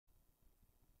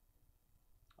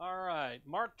All right,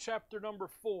 Mark chapter number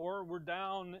 4, we're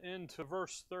down into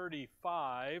verse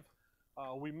 35.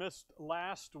 We missed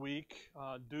last week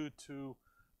due to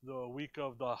the week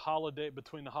of the holiday,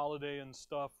 between the holiday and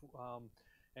stuff.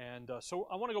 So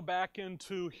I want to go back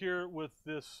into here with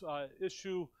this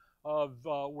issue of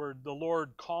where the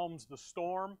Lord calms the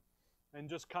storm and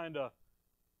just kind of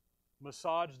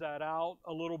massage that out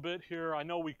a little bit here. I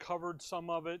know we covered some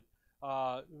of it.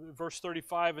 Verse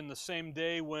 35, in the same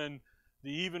day when the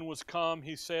even was come,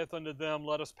 he saith unto them,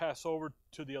 Let us pass over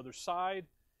to the other side.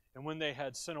 And when they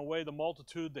had sent away the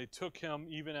multitude, they took him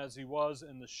even as he was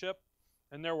in the ship.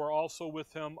 And there were also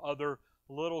with him other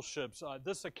little ships.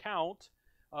 This account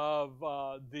of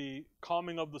the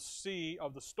calming of the sea,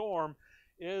 of the storm,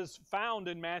 is found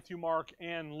in Matthew, Mark,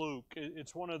 and Luke.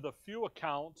 It's one of the few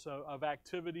accounts of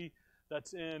activity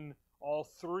that's in all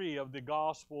three of the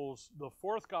Gospels. The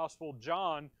fourth Gospel,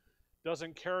 John,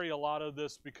 doesn't carry a lot of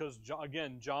this because,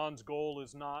 again, John's goal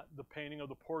is not the painting of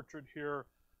the portrait here.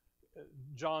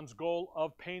 John's goal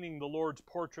of painting the Lord's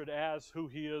portrait as who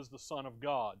he is, the Son of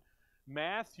God.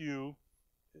 Matthew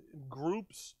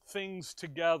groups things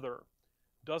together,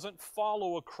 doesn't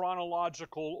follow a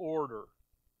chronological order.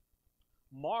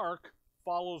 Mark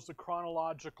follows the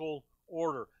chronological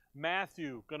order.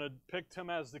 Matthew, going to depict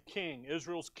him as the king,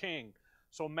 Israel's king.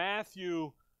 So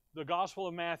Matthew, the Gospel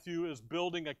of Matthew, is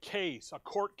building a case, a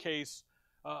court case,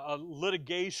 a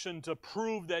litigation to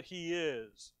prove that he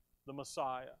is the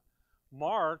Messiah.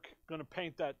 Mark, going to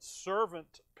paint that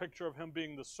servant picture of him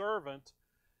being the servant,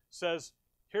 says,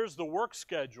 here's the work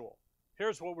schedule.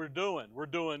 Here's what we're doing. We're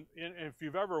doing, if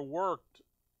you've ever worked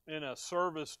in a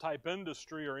service type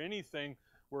industry or anything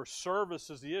where service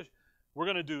is the issue, we're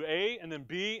going to do A and then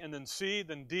B and then C,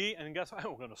 then D, and guess what?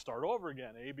 We're going to start over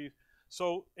again, A, B.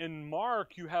 So in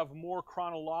Mark, you have more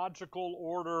chronological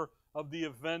order of the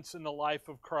events in the life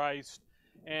of Christ.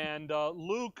 And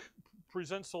Luke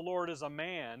presents the Lord as a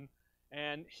man,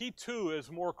 and he too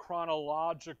is more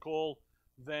chronological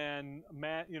than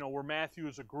where Matthew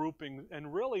is a grouping.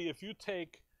 And really, if you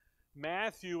take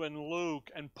Matthew and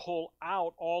Luke and pull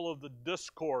out all of the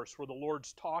discourse where the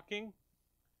Lord's talking,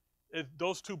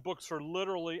 those two books are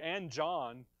literally, and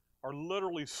John, are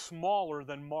literally smaller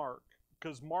than Mark,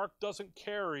 because Mark doesn't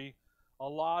carry a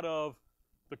lot of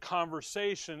the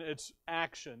conversation. It's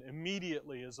action.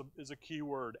 Immediately is a key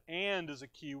word, and is a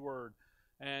key word,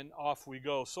 and off we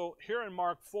go. So here in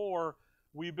Mark 4,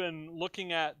 we've been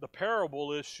looking at the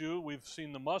parable issue. We've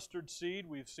seen the mustard seed.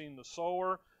 We've seen the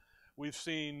sower. We've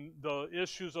seen the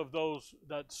issues of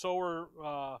that sower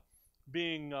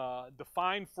being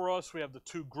defined for us. We have the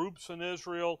two groups in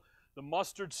Israel. The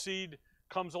mustard seed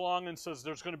comes along and says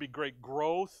there's going to be great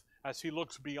growth as he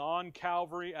looks beyond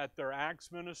Calvary at their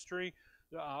Acts ministry.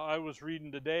 I was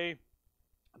reading today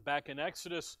back in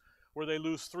Exodus where they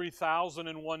lose 3,000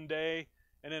 in one day,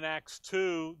 and in Acts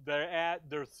 2,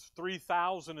 their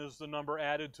 3,000 is the number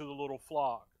added to the little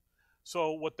flock.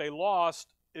 So what they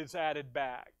lost is added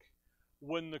back.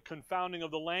 When the confounding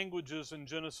of the languages in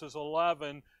Genesis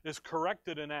 11 is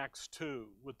corrected in Acts 2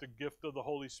 with the gift of the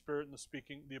Holy Spirit and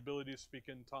the ability to speak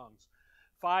in tongues.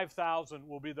 5,000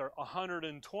 will be there.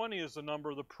 120 is the number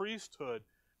of the priesthood,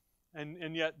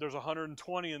 and yet there's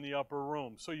 120 in the upper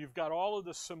room. So you've got all of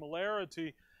this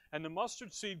similarity, and the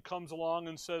mustard seed comes along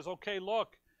and says, okay,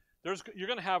 look, you're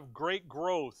going to have great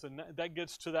growth, and that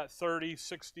gets to that 30,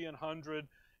 60, and 100,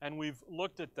 and we've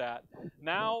looked at that.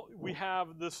 Now we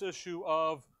have this issue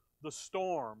of the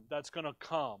storm that's going to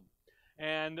come,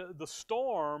 and the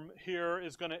storm here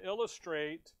is going to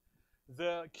illustrate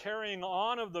the carrying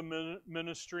on of the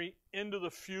ministry into the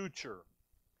future.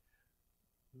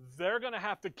 They're going to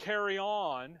have to carry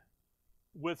on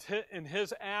in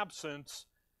his absence,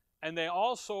 and they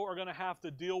also are going to have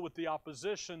to deal with the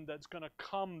opposition that's going to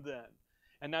come then.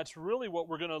 And that's really what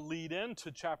we're going to lead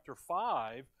into chapter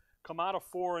 5, come out of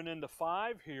 4 and into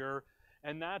 5 here,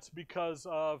 and that's because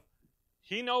of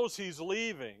he knows he's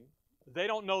leaving. They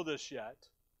don't know this yet.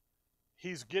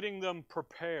 He's getting them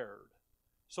prepared.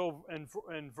 So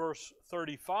in verse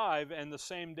 35, and the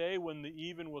same day when the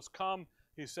even was come,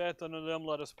 he saith unto them,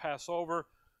 Let us pass over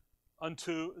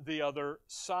unto the other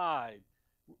side.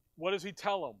 What does he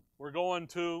tell them? We're going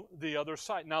to the other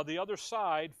side. Now the other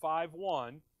side,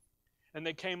 5:1, and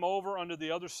they came over unto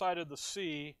the other side of the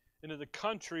sea into the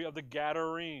country of the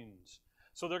Gadarenes.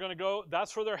 So they're going to go,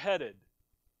 that's where they're headed.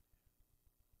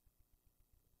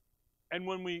 And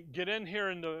when we get in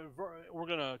here, we're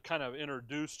going to kind of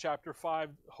introduce chapter 5,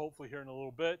 hopefully here in a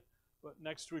little bit. But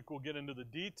next week we'll get into the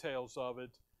details of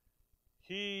it.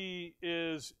 He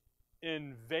is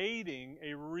invading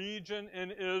a region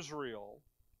in Israel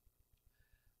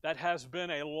that has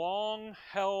been a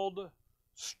long-held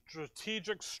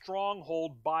strategic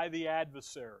stronghold by the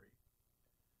adversary,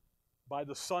 by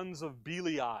the sons of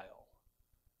Belial.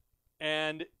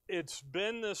 And it's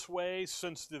been this way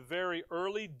since the very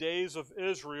early days of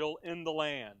Israel in the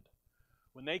land.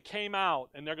 When they came out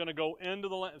and they're going to go into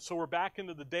the land, so we're back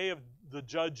into the day of the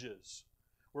judges.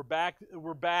 We're back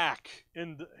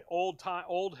in the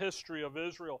old history of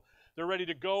Israel. They're ready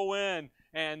to go in,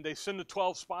 and they send the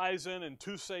 12 spies in, and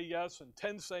 2 say yes, and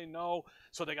 10 say no.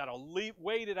 So they got to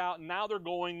wait it out, and now they're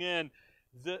going in.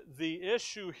 The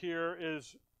issue here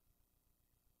is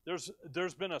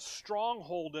there's been a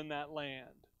stronghold in that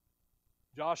land.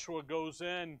 Joshua goes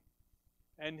in,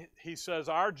 and he says,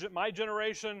 my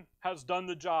generation has done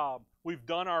the job. We've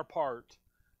done our part.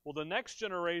 Well, the next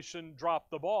generation dropped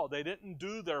the ball. They didn't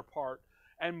do their part.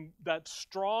 And that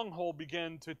stronghold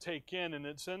began to take in, and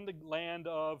it's in the land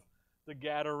of the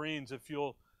Gadarenes.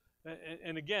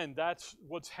 And again, that's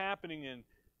what's happening.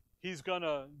 He's going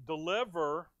to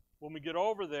deliver, when we get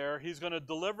over there, he's going to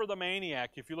deliver the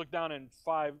maniac. If you look down in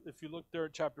 5, if you look there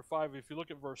at chapter 5, if you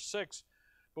look at verse 6,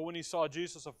 but when he saw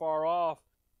Jesus afar off,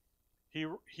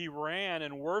 he ran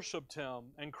and worshipped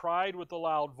him and cried with a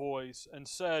loud voice and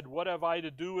said, "What have I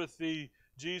to do with thee,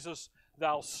 Jesus,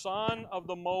 thou Son of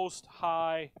the Most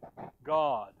High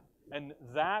God?" And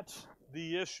that's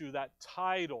the issue, that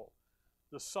title,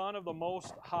 the Son of the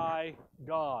Most High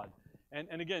God.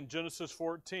 And again, Genesis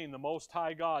 14, the Most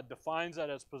High God defines that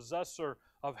as possessor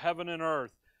of heaven and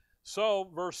earth.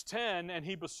 So, verse 10, and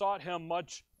he besought him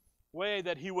much way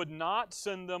that he would not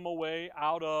send them away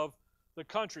out of the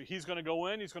country. He's going to go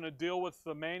in, he's going to deal with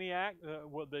the maniac.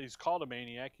 He's called a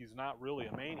maniac. He's not really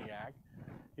a maniac.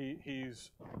 I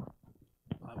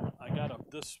got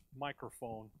up this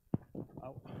microphone. I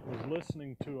was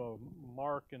listening to a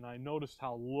mark, and I noticed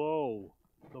how low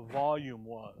the volume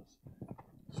was.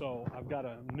 So I've got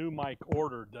a new mic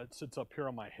ordered that sits up here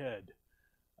on my head.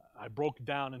 I broke it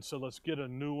down and said, let's get a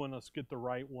new one. Let's get the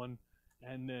right one.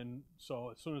 And then,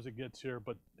 so as soon as it gets here,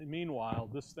 but meanwhile,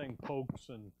 this thing pokes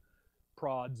and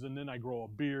prods, and then I grow a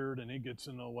beard, and it gets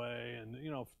in the way, and,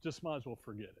 just might as well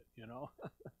forget it,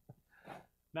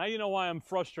 Now you know why I'm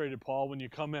frustrated, Paul, when you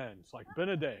come in. It's like, been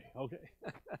a day, okay.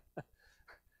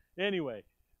 Anyway,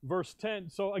 verse 10.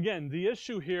 So again, the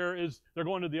issue here is they're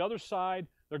going to the other side.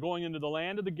 They're going into the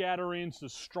land of the Gadarenes, the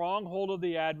stronghold of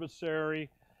the adversary,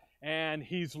 and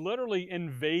he's literally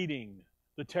invading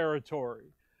the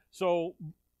territory. So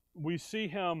we see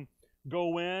him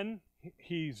go in.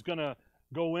 He's going to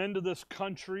go into this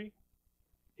country.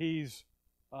 He's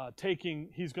going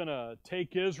to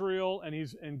take Israel, and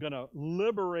he's going to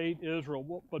liberate Israel.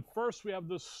 Well, but first we have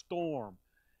this storm.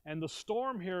 And the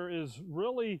storm here is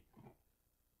really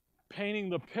painting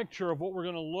the picture of what we're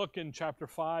going to look in chapter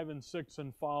 5 and 6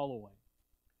 and following.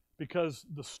 Because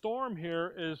the storm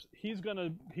here is he's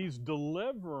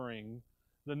delivering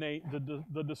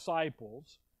the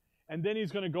disciples, and then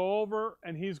he's going to go over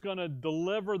and he's going to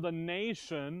deliver the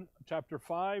nation, chapter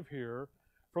 5 here,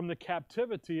 from the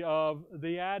captivity of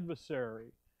the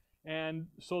adversary. And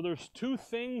so there's 2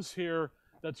 things here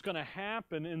that's going to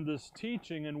happen in this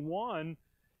teaching. And one,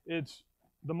 it's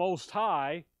the Most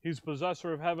High. He's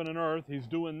possessor of heaven and earth. He's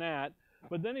doing that.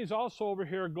 But then he's also over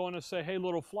here going to say, hey,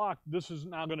 little flock, this is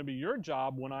now going to be your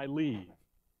job when I leave.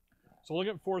 So look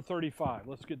at 4:35.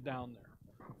 Let's get down there.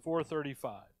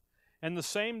 4:35. And the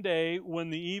same day, when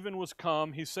the even was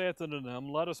come, he saith unto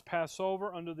them, let us pass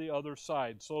over unto the other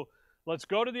side. So let's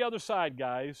go to the other side,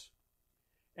 guys.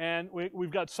 And we've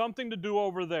got something to do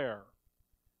over there.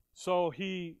 So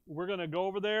we're going to go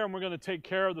over there, and we're going to take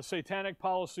care of the satanic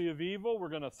policy of evil. We're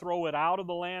going to throw it out of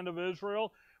the land of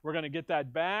Israel. We're going to get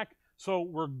that back. So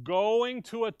we're going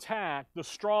to attack the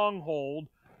stronghold,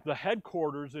 the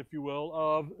headquarters, if you will,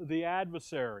 of the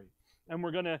adversary. And we're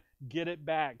going to get it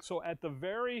back. So at the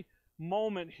very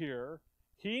moment here,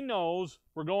 he knows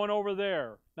we're going over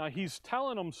there. Now he's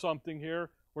telling them something here.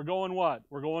 We're going what?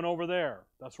 We're going over there.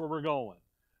 That's where we're going.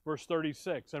 Verse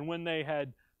 36, and when they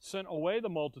had sent away the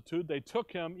multitude, they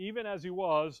took him even as he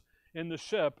was in the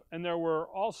ship, and there were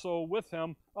also with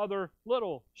him other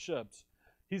little ships.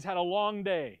 He's had a long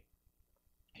day.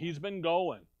 He's been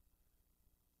going.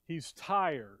 He's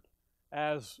tired.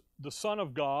 As the Son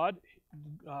of God,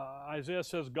 Isaiah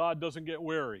says God doesn't get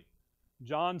weary.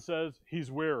 John says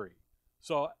he's weary.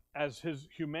 So as his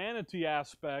humanity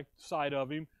aspect side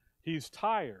of him, he's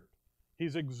tired.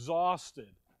 He's exhausted.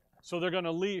 So they're going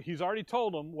to leave. He's already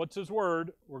told them, what's his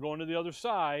word? We're going to the other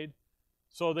side.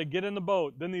 So they get in the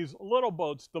boat. Then these little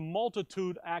boats, the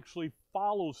multitude actually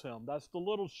follows him. That's the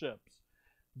little ships.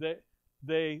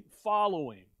 They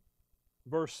follow him.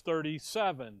 Verse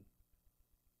 37.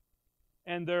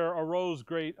 And there arose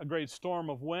a great storm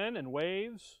of wind, and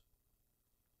waves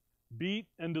beat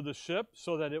into the ship,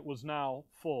 so that it was now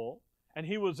full. And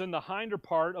he was in the hinder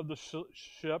part of the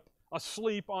ship,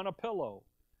 asleep on a pillow.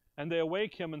 And they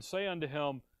awake him and say unto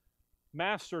him,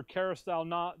 Master, carest thou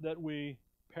not that we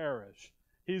perish?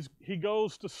 He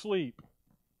goes to sleep.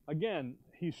 Again,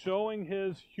 he's showing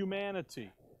his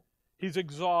humanity. He's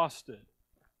exhausted.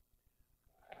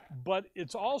 But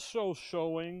it's also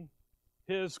showing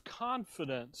his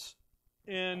confidence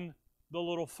in the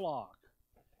little flock.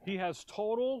 He has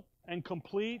total and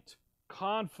complete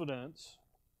confidence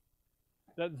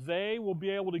that they will be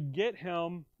able to get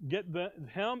him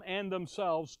and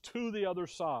themselves to the other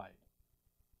side.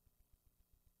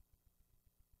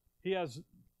 He has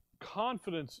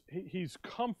confidence. He's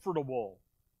comfortable.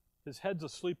 His head's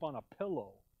asleep on a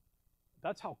pillow.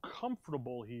 That's how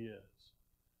comfortable he is.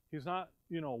 He's not,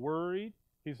 worried.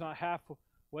 He's not half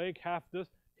awake, half this.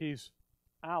 He's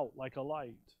out like a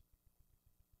light.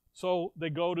 So they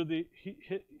go to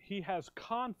he has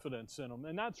confidence in him.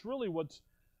 And that's really what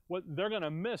they're going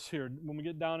to miss here when we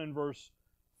get down in verse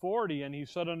 40. And he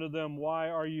said unto them, Why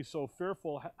are ye so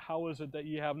fearful? How is it that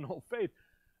ye have no faith?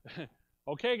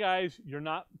 Okay, guys, you're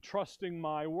not trusting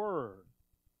my word.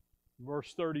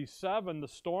 Verse 37, the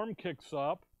storm kicks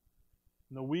up,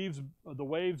 and the waves,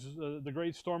 the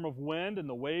great storm of wind, and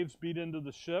the waves beat into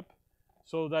the ship,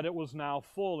 so that it was now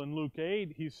full. In Luke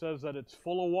 8, he says that it's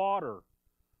full of water.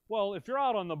 Well, if you're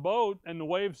out on the boat and the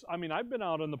waves, I've been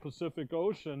out in the Pacific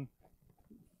Ocean,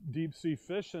 deep sea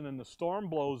fishing, and the storm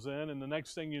blows in, and the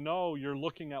next thing you know, you're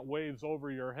looking at waves over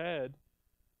your head.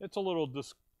 It's a little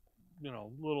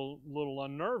little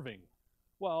unnerving.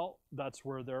 Well, that's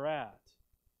where they're at.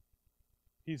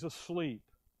 He's asleep.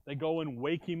 They go and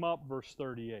wake him up, verse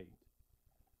 38.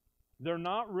 They're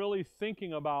not really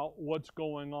thinking about what's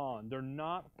going on. They're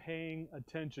not paying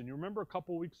attention. You remember a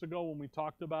couple weeks ago when we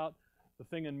talked about the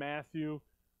thing in Matthew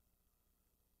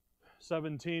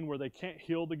 17 where they can't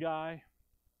heal the guy,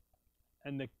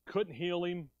 and they couldn't heal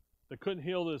him. They couldn't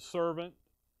heal his servant,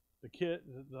 the kid,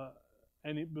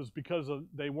 and it was because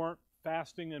they weren't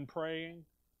fasting and praying.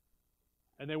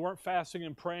 And they weren't fasting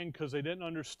and praying because they didn't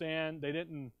understand. They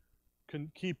didn't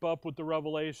keep up with the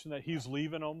revelation that he's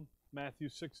leaving them. Matthew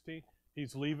 16.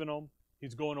 He's leaving them.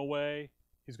 He's going away.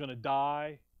 He's going to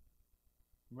die.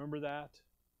 Remember that?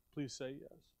 Please say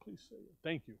yes. Please say yes.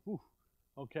 Thank you. Whew.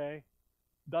 Okay.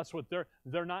 That's what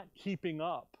they're not keeping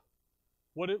up.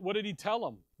 What did he tell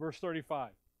them? Verse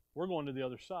 35. We're going to the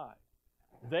other side.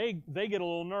 They get a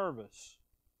little nervous.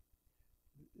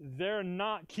 They're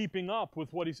not keeping up with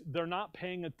they're not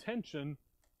paying attention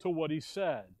to what he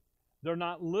said. They're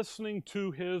not listening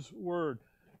to his word.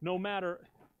 No matter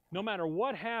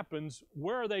what happens,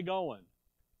 where are they going?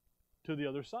 To the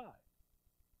other side.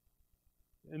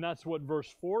 And that's what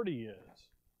verse 40 is.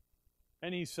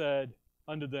 And he said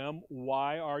unto them,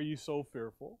 Why are ye so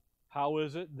fearful? How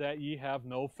is it that ye have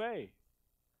no faith?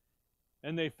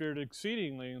 And they feared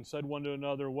exceedingly and said one to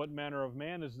another, What manner of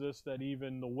man is this that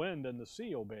even the wind and the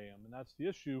sea obey him? And that's the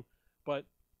issue. But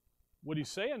what he's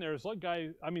saying there is, look,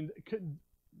 guys,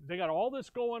 they got all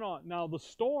this going on. Now, the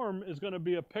storm is going to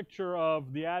be a picture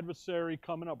of the adversary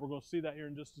coming up. We're going to see that here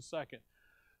in just a second.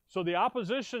 So the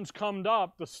opposition's come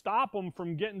up to stop them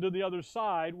from getting to the other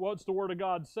side. What's the Word of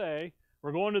God say?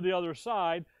 We're going to the other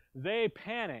side. They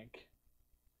panic.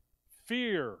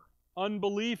 Fear.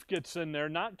 Unbelief gets in there,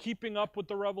 not keeping up with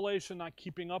the revelation, not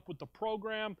keeping up with the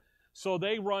program. So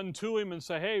they run to him and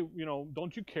say, Hey,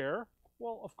 don't you care?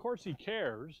 Well, of course he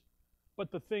cares.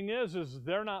 But the thing is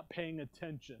they're not paying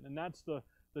attention. And that's the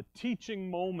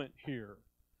teaching moment here.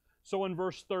 So in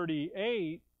verse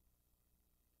 38,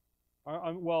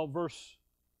 verse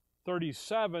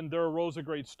 37, there arose a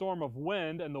great storm of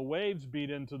wind, and the waves beat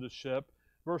into the ship.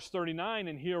 Verse 39,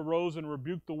 and he arose and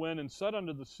rebuked the wind and said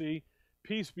unto the sea,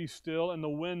 Peace be still, and the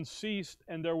wind ceased,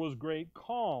 and there was great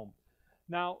calm.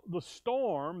 Now, the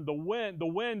storm, the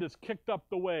wind has kicked up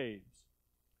the waves.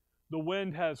 The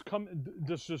wind has come,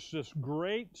 this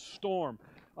great storm.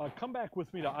 Come back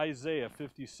with me to Isaiah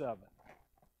 57.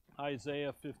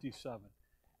 Isaiah 57.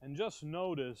 And just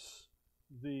notice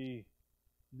the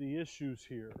issues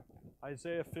here.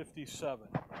 Isaiah 57.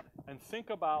 And think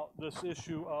about this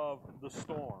issue of the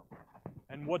storm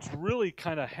and what's really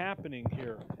kind of happening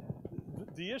here.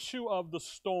 The issue of the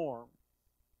storm,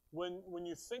 when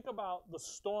you think about the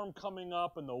storm coming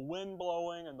up and the wind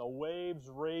blowing and the waves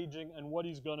raging and what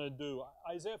he's going to do,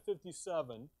 Isaiah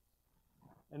 57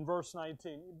 and verse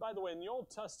 19. By the way, in the Old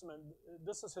Testament,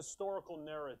 this is historical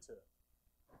narrative.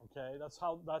 Okay, that's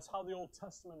how the Old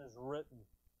Testament is written.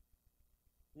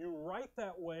 You write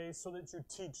that way so that you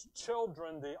teach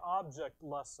children the object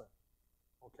lesson.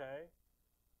 Okay?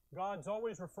 God's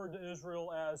always referred to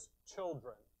Israel as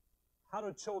children. How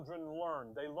do children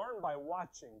learn? They learn by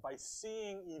watching, by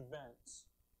seeing events.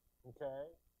 Okay?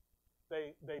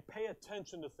 They pay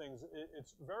attention to things.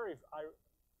 It's very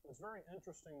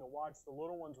interesting to watch the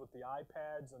little ones with the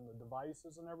iPads and the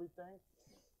devices and everything.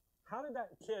 How did that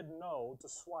kid know to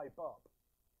swipe up?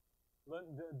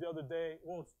 The other day,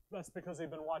 well, that's because they've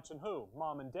been watching who?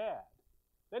 Mom and Dad.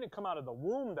 They didn't come out of the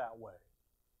womb that way.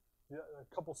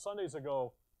 A couple Sundays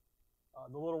ago,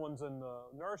 the little ones in the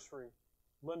nursery,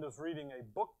 Linda's reading a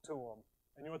book to them.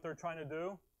 And you know what they're trying to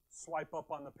do? Swipe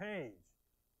up on the page.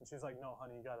 And she's like, no,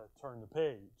 honey, you got to turn the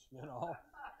page, you know.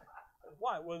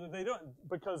 Why? Well, they don't.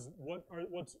 Because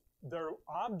what's their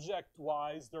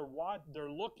object-wise,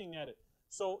 they're looking at it.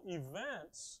 So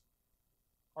events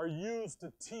are used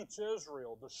to teach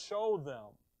Israel, to show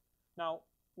them. Now,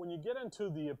 when you get into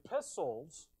the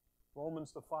epistles,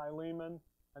 Romans to Philemon,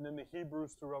 and then the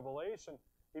Hebrews to Revelation,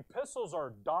 epistles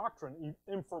are doctrine,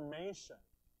 information,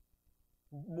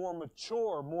 more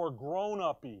mature, more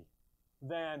grown-up-y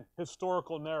than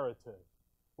historical narrative,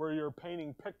 where you're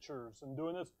painting pictures and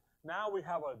doing this. Now we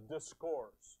have a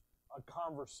discourse, a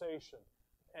conversation.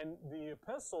 And the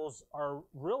epistles are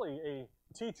really a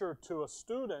teacher to a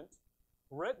student,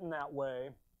 written that way,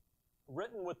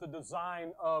 written with the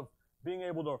design of being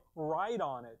able to write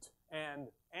on it and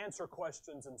answer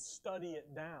questions and study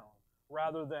it down,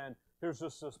 rather than here's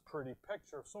just this pretty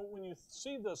picture. So when you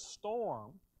see this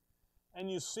storm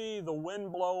and you see the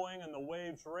wind blowing and the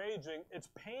waves raging, it's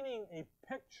painting a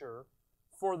picture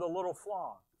for the little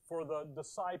flock, for the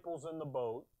disciples in the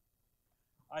boat.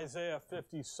 Isaiah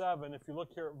 57, if you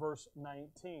look here at verse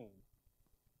 19.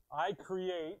 I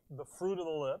create the fruit of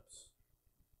the lips,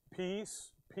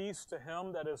 peace, peace to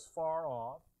him that is far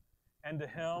off, and to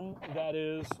him that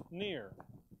is near,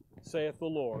 saith the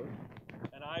Lord,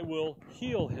 and I will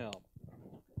heal him.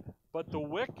 But the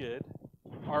wicked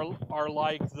are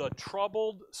like the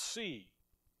troubled sea,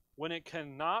 when it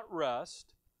cannot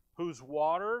rest, whose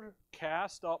water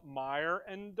cast up mire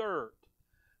and dirt.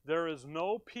 There is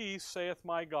no peace, saith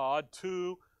my God,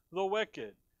 to the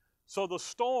wicked. So the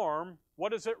storm,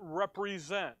 what does it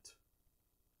represent?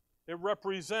 It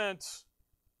represents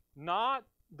not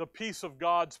the peace of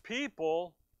God's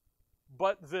people,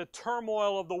 but the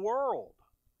turmoil of the world.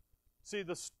 See,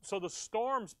 so the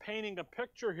storm's painting a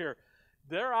picture here.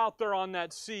 They're out there on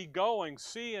that sea going.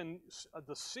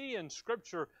 The sea in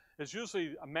Scripture is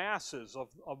usually masses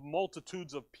of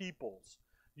multitudes of peoples.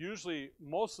 Usually,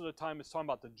 most of the time, it's talking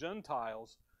about the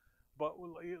Gentiles. But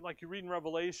like you read in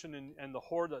Revelation and the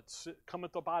horde that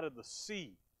cometh up out of the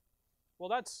sea. Well,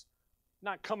 that's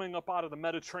not coming up out of the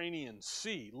Mediterranean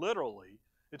Sea, literally.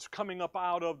 It's coming up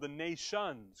out of the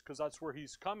nations, because that's where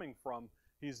he's coming from.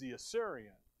 He's the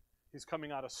Assyrian. He's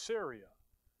coming out of Syria.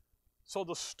 So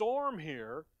the storm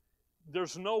here,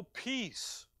 there's no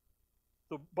peace.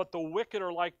 But the wicked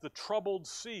are like the troubled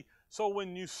sea. So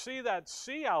when you see that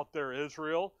sea out there,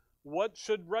 Israel, what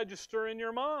should register in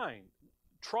your mind?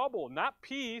 Trouble, not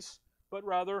peace, but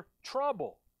rather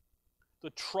trouble.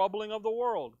 The troubling of the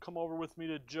world. Come over with me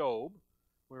to Job.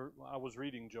 I was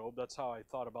reading Job. That's how I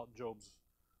thought about Job's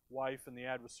wife and the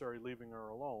adversary leaving her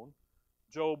alone.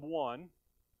 Job 1.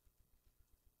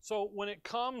 So when it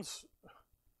comes,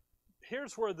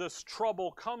 here's where this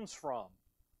trouble comes from.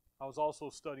 I was also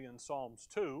studying Psalms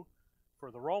 2 for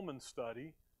the Roman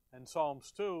study. And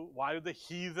Psalms 2, why do the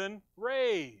heathen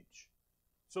rage?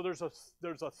 So there's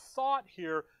a thought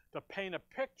here to paint a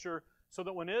picture so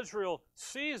that when Israel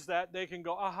sees that, they can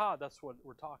go, aha, that's what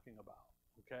we're talking about.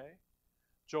 Okay?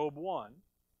 Job 1,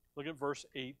 look at verse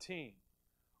 18.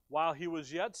 While he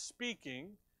was yet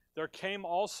speaking, there came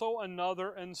also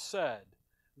another and said,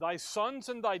 thy sons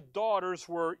and thy daughters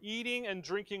were eating and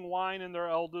drinking wine in their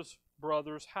eldest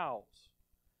brother's house.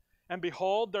 And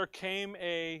behold, there came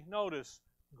notice,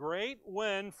 great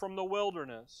wind from the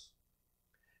wilderness,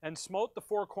 and smote the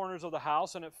four corners of the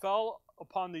house, and it fell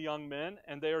upon the young men,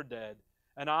 and they are dead.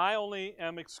 And I only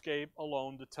am escaped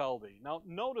alone to tell thee. Now,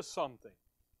 notice something.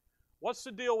 What's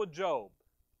the deal with Job?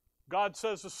 God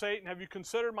says to Satan, have you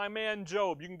considered my man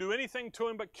Job? You can do anything to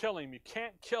him but kill him. You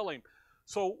can't kill him.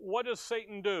 So what does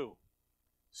Satan do?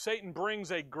 Satan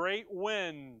brings a great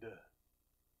wind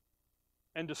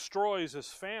and destroys his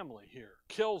family here,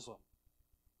 kills them.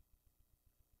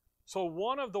 So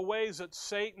one of the ways that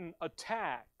Satan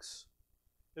attacks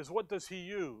is, what does he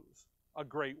use? A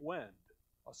great wind,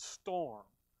 a storm.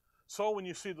 So when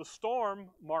you see the storm,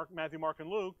 Matthew, Mark, and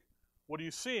Luke, what are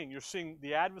you seeing? You're seeing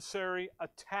the adversary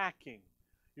attacking.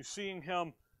 You're seeing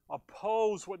him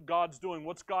oppose what God's doing.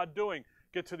 What's God doing?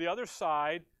 Get to the other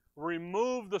side,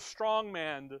 remove the strong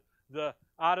man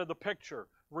out of the picture.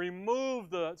 Remove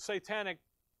the satanic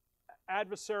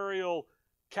adversarial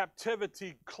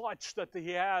captivity clutch that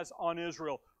he has on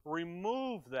Israel.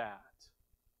 Remove that.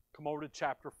 Come over to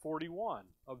chapter 41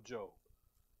 of Job.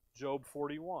 Job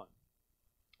 41.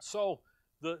 So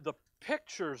the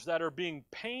pictures that are being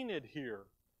painted here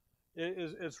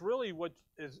is really what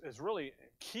is really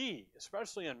key,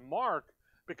 especially in Mark,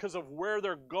 because of where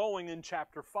they're going in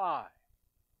chapter 5.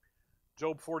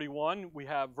 Job 41, we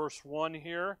have verse 1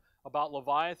 here about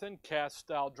Leviathan. Cast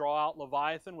thou, draw out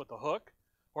Leviathan with a hook,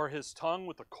 or his tongue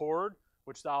with a cord,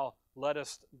 which thou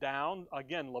lettest down.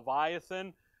 Again,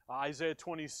 Leviathan, Isaiah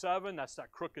 27, that's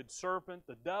that crooked serpent,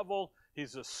 the devil.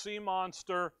 He's a sea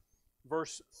monster.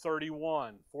 Verse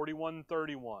 31,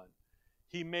 41:31.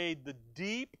 He made the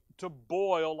deep to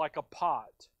boil like a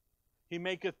pot. He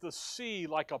maketh the sea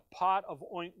like a pot of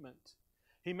ointment.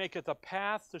 He maketh a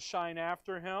path to shine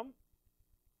after him.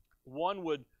 One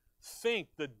would think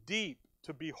the deep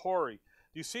to be hoary.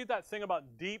 Do you see that thing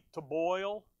about deep to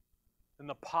boil in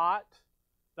the pot?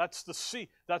 That's the sea.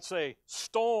 That's a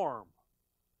storm.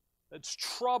 It's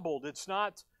troubled. It's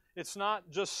not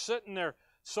just sitting there.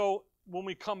 So when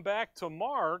we come back to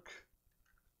Mark,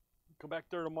 go back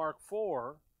there to Mark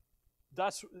 4,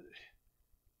 that's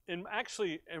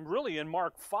really in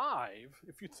Mark 5,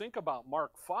 if you think about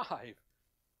Mark 5,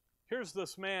 here's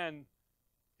this man,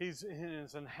 he's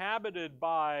inhabited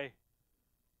by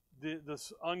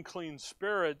this unclean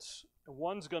spirits.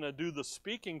 One's going to do the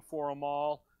speaking for them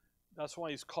all. That's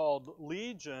why he's called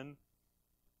Legion.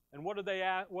 And what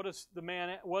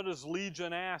does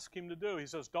Legion ask him to do? He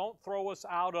says, don't throw us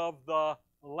out of the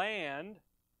land.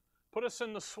 Put us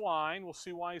in the swine. We'll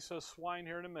see why he says swine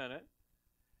here in a minute.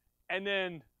 And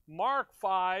then Mark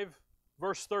 5,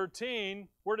 verse 13,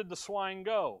 where did the swine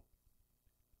go?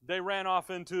 They ran off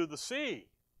into the sea.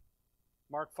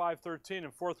 Mark 5:13,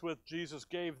 and forthwith Jesus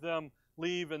gave them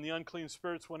leave, and the unclean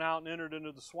spirits went out and entered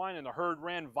into the swine, and the herd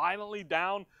ran violently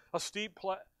down a steep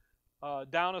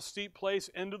place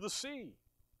into the sea.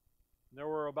 There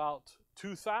were about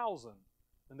 2,000,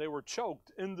 and they were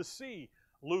choked in the sea.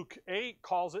 Luke 8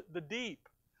 calls it the deep.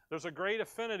 There's a great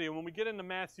affinity. And when we get into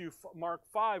Mark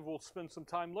 5, we'll spend some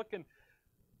time looking.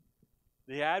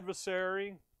 The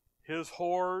adversary, his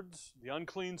hordes, the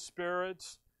unclean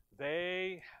spirits,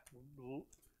 they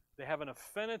have an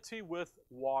affinity with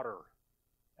water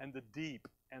and the deep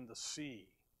and the sea.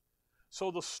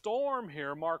 So the storm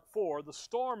here, Mark 4, the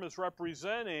storm is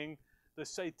representing the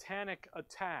satanic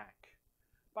attack.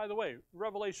 By the way,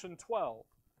 Revelation 12,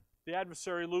 the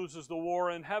adversary loses the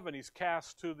war in heaven. He's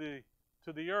cast to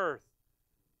the earth.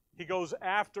 He goes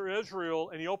after Israel,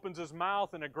 and he opens his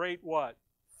mouth, and a great what?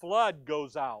 Flood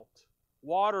goes out.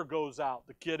 Water goes out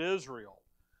to get Israel.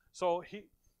 So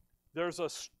there's a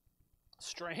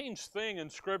strange thing in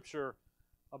Scripture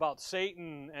about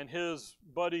Satan and his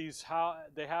buddies, how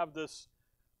they have this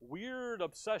weird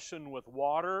obsession with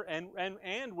water and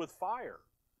with fire.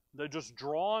 They're just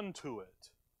drawn to it,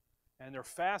 and they're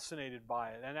fascinated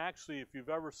by it. And actually, if you've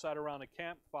ever sat around a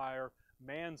campfire,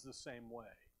 man's the same way.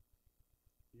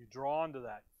 You're drawn to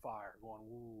that fire, going,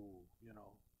 woo,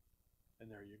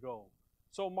 and there you go.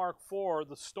 So Mark 4,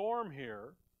 the storm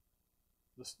here,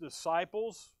 the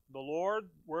disciples, the Lord,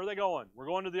 where are they going? We're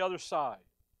going to the other side.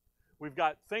 We've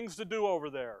got things to do over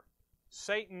there.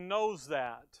 Satan knows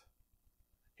that.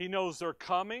 He knows they're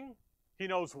coming. He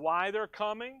knows why they're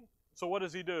coming. So what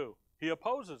does he do? He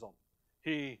opposes them.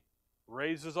 He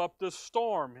raises up this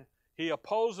storm. He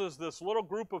opposes this little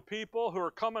group of people who are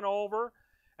coming over,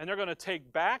 and they're going to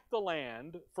take back the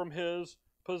land from his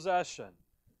possession.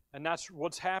 And that's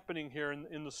what's happening here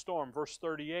in the storm. Verse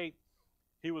 38,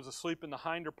 he was asleep in the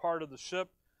hinder part of the ship,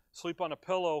 asleep on a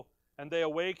pillow, and they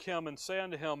awake him and say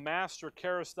unto him, Master,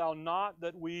 carest thou not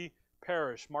that we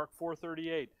perish? Mark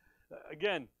 4:38.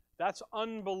 Again, that's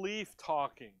unbelief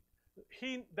talking.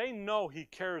 They know he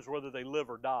cares whether they live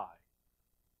or die.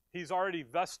 He's already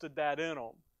vested that in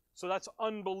them. So that's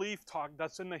unbelief talk.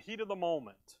 That's in the heat of the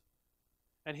moment.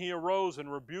 And he arose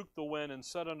and rebuked the wind and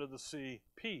said unto the sea,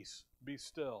 Peace, be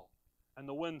still. And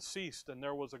the wind ceased, and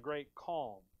there was a great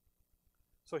calm.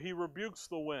 So he rebukes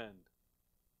the wind.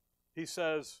 He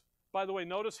says, by the way,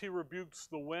 notice he rebukes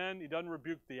the wind. He doesn't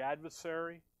rebuke the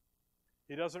adversary.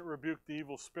 He doesn't rebuke the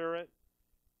evil spirit.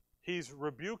 He's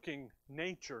rebuking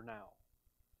nature now.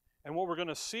 And what we're going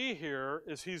to see here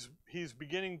is he's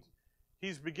beginning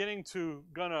to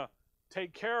gonna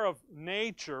take care of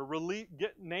nature,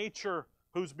 get nature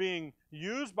who's being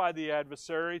used by the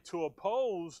adversary to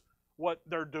oppose what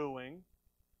they're doing.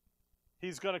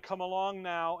 He's going to come along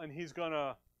now and he's going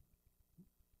to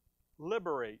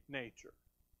liberate nature.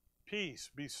 Peace,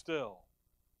 be still.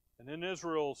 And in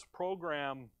Israel's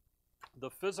program, the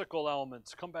physical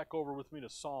elements, come back over with me to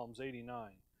Psalms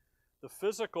 89. The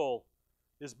physical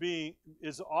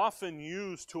is often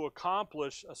used to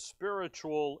accomplish a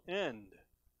spiritual end.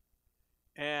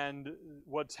 And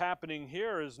what's happening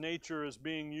here is nature is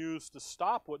being used to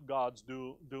stop what God's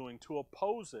doing, to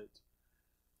oppose it.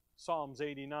 Psalms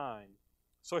 89.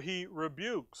 So he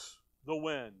rebukes the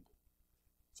wind.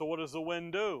 So what does the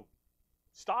wind do?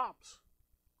 Stops.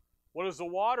 What does the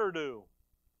water do?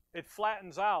 It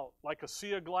flattens out like a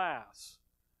sea of glass.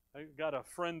 I got a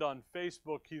friend on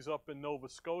Facebook. He's up in Nova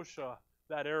Scotia,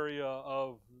 that area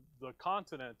of the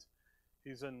continent.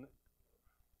 He's in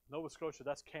Nova Scotia.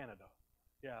 That's Canada.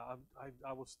 Yeah,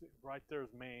 I was right there is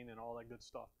Maine and all that good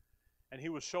stuff. And he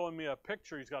was showing me a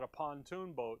picture. He's got a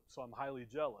pontoon boat, so I'm highly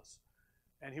jealous.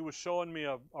 And he was showing me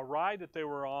a ride that they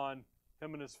were on,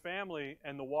 him and his family,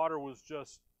 and the water was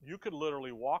just, you could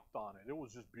literally walk on it. It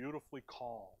was just beautifully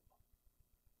calm.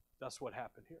 That's what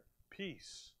happened here.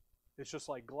 Peace. It's just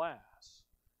like glass.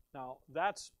 Now,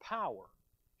 that's power.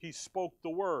 He spoke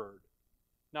the word.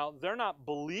 Now, they're not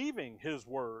believing his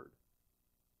word,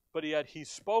 but yet he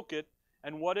spoke it.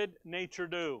 And what did nature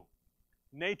do?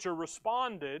 Nature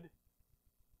responded.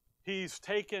 He's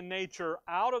taken nature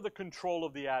out of the control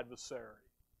of the adversary.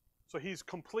 So he's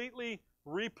completely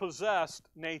repossessed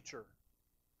nature.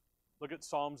 Look at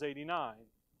Psalms 89.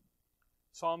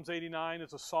 Psalms 89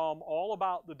 is a psalm all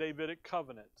about the Davidic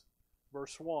covenant.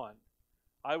 Verse 1.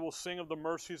 I will sing of the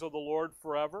mercies of the Lord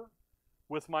forever.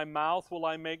 With my mouth will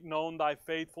I make known thy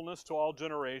faithfulness to all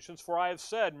generations. For I have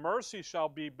said, mercy shall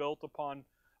be built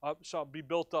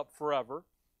up forever.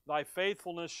 Thy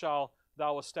faithfulness shall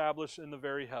thou establish in the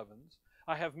very heavens.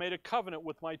 I have made a covenant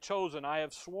with my chosen. I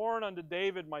have sworn unto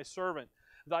David my servant.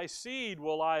 Thy seed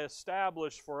will I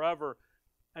establish forever,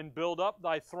 and build up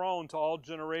thy throne to all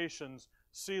generations.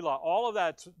 Selah. All of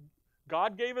that,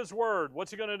 God gave his word.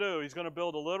 What's he going to do? He's going to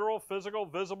build a literal, physical,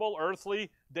 visible,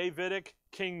 earthly, Davidic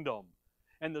kingdom.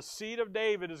 And the seed of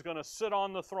David is going to sit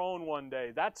on the throne one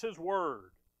day. That's his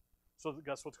word. So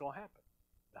guess what's going to happen?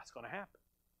 That's going to happen.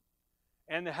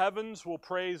 And the heavens will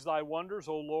praise thy wonders,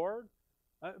 O Lord.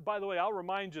 By the way, I'll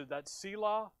remind you that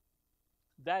Selah,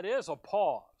 that is a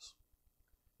pause.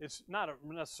 It's not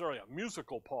necessarily a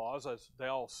musical pause, as they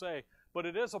all say, but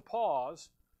it is a pause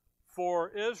for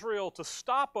Israel to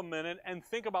stop a minute and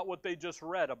think about what they just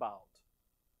read about.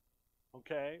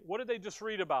 Okay? What did they just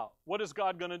read about? What is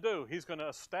God going to do? He's going to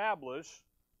establish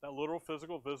that literal,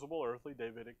 physical, visible, earthly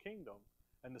Davidic kingdom.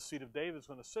 And the seed of David is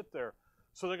going to sit there.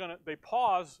 So they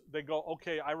pause, they go,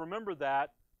 okay, I remember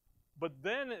that. But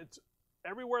then it's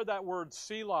everywhere that word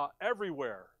Selah,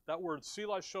 everywhere that word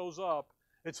Selah shows up,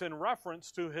 it's in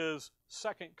reference to his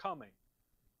second coming.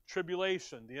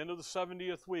 Tribulation, the end of the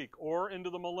 70th week, or into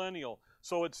the millennial.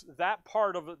 So it's that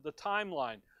part of the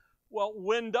timeline. Well,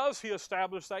 when does he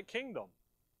establish that kingdom,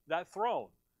 that throne?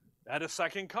 At his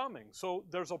second coming. So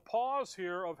there's a pause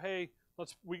here of, hey,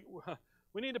 we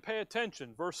need to pay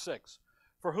attention. Verse 6.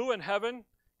 For who in heaven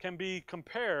can be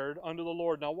compared unto the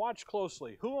Lord? Now watch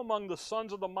closely. Who among the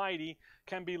sons of the mighty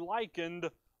can be likened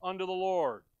unto the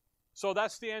Lord? So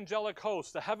that's the angelic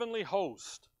host, the heavenly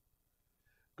host.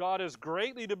 God is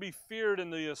greatly to be feared in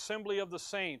the assembly of the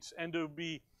saints, and to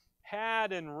be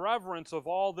had in reverence of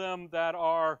all them that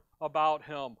are about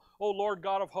him. O Lord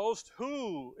God of hosts,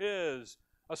 who is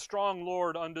a strong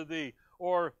Lord unto thee,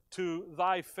 or to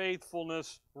thy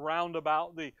faithfulness round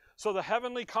about thee? So the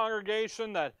heavenly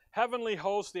congregation, that heavenly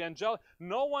host, the angelic,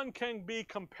 no one can be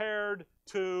compared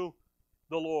to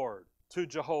the Lord, to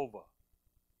Jehovah.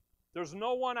 There's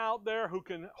no one out there who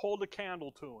can hold a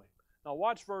candle to him. Now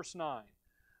watch verse 9.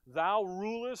 Thou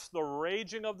rulest the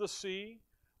raging of the sea.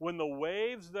 When the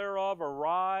waves thereof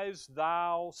arise,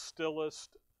 thou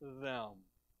stillest them.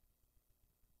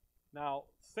 Now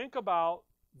think about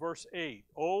verse 8.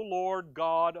 O Lord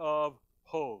God of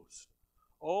hosts.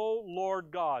 O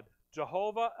Lord God,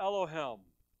 Jehovah Elohim.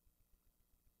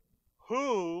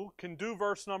 Who can do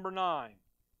verse number 9?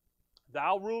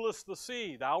 Thou rulest the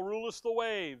sea, thou rulest the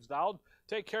waves, thou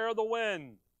take care of the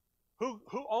wind.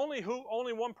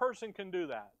 Only one person can do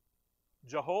that.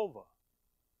 Jehovah.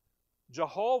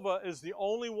 Jehovah is the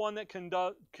only one that can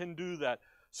do that.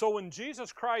 So when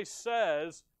Jesus Christ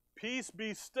says, peace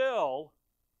be still,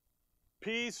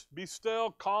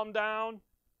 calm down,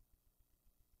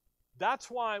 that's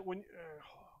why when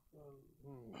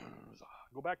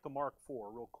go back to Mark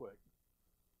 4 real quick.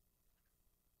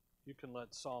 You can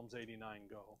let Psalms 89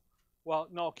 go. Well,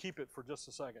 no, keep it for just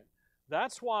a second.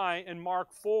 That's why in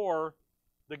Mark 4,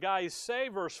 The guys say,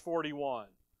 verse 41,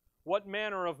 what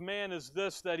manner of man is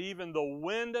this that even the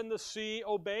wind and the sea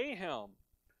obey him?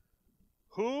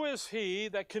 Who is he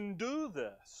that can do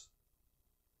this?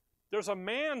 There's a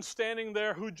man standing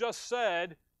there who just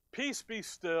said, peace be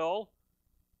still,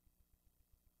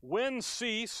 wind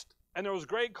ceased, and there was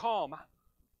great calm.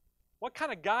 What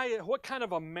kind of guy, what kind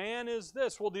of a man is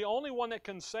this? Well, the only one that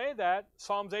can say that,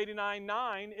 Psalms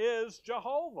 89:9, is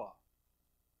Jehovah.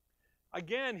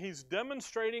 Again, he's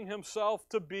demonstrating himself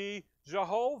to be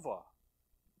Jehovah,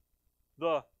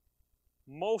 the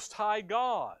Most High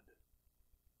God.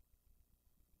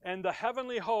 And the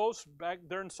heavenly host, back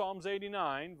there in Psalms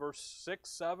 89, verse 6,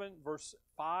 7, verse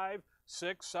 5,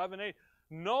 6, 7, 8,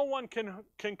 no one can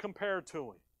compare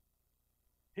to him.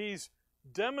 He's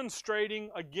demonstrating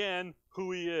again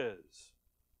who he is.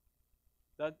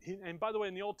 And by the way,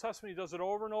 in the Old Testament, he does it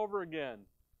over and over again.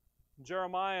 In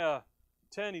Jeremiah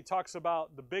 10, he talks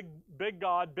about the big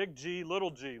God, big G,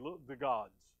 the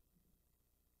gods.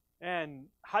 And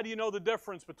how do you know the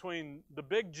difference between the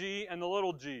big G and the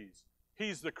little G's?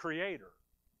 He's the creator.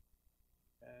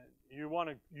 And you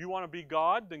want to be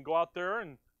God, then go out there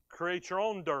and create your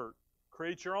own dirt,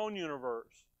 create your own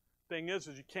universe. Thing is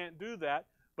you can't do that,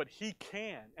 but he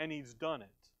can, and he's done it.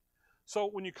 So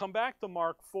when you come back to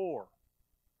Mark 4,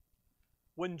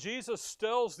 when Jesus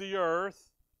stills the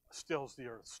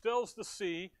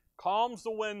sea, calms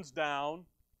the winds down,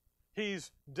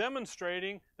 he's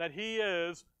demonstrating that he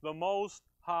is the Most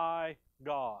High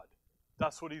God.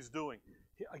 That's what he's doing.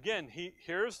 Again,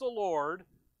 here's the Lord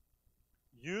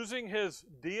using his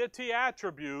deity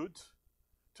attribute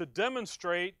to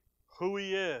demonstrate who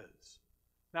he is.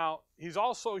 Now, he's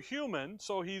also human,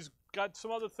 so he's got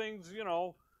some other things,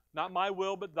 not my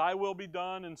will, but thy will be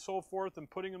done, and so forth, and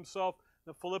putting himself,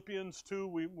 the Philippians 2,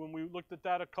 when we looked at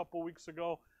that a couple weeks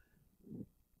ago,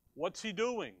 what's he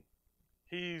doing?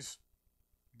 He's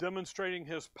demonstrating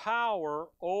his power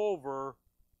over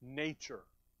nature.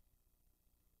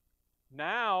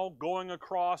 Now, going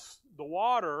across the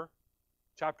water,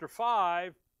 chapter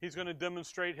 5, he's going to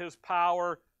demonstrate his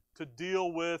power to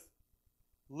deal with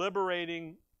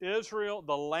liberating Israel,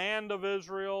 the land of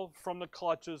Israel, from the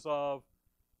clutches of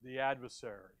the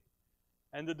adversary.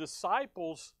 And the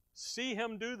disciples see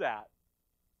him do that.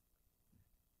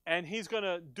 And he's going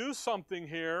to do something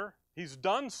here. He's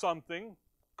done something,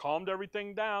 calmed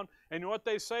everything down. And you know what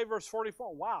they say, verse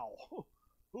 44? Wow,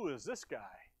 who is this guy?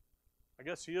 I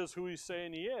guess he is who he's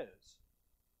saying he is.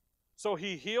 So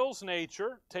he heals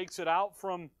nature, takes it out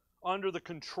from under the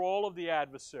control of the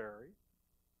adversary.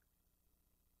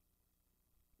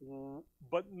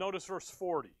 But notice verse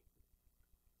 40.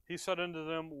 He said unto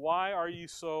them, why are ye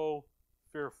so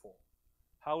fearful?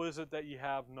 How is it that ye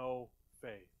have no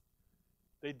faith?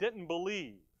 They didn't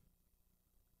believe.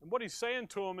 And what he's saying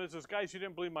to them is, guys, you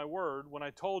didn't believe my word when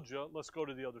I told you, let's go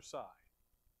to the other side.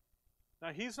 Now,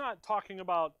 he's not talking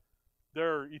about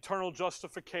their eternal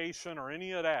justification or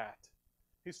any of that.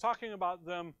 He's talking about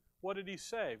them, what did he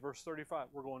say? Verse 35,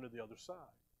 we're going to the other side.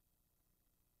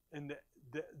 And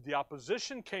the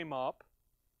opposition came up,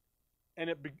 and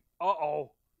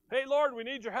hey, Lord, we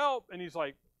need your help. And he's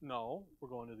like, no, we're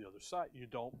going to the other side. You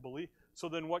don't believe. So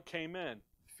then what came in?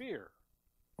 Fear.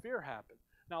 Fear happened.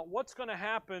 Now, what's going to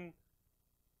happen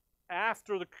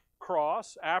after the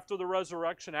cross, after the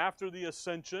resurrection, after the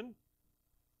ascension?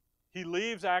 He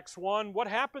leaves Acts 1. What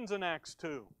happens in Acts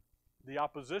 2? The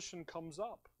opposition comes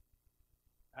up.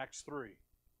 Acts 3.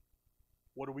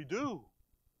 What do we do?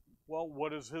 Well,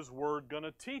 what is his word going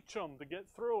to teach them to get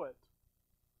through it?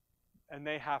 And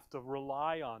they have to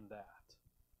rely on that.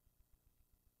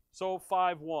 So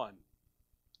 5:1.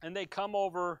 And they come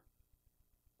over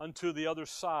unto the other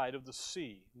side of the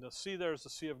sea. And the sea there is the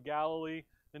Sea of Galilee,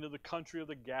 into the country of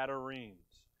the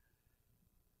Gadarenes.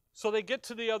 So they get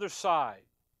to the other side.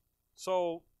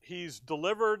 So he's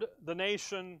delivered the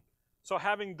nation. So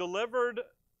having delivered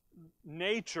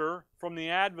nature from the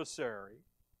adversary,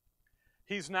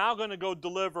 he's now going to go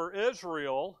deliver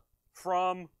Israel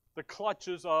from the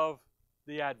clutches of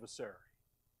the adversary.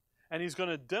 And he's going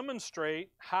to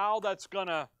demonstrate how that's going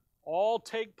to all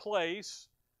take place.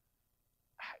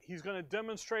 He's going to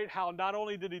demonstrate how not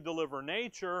only did he deliver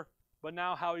nature, but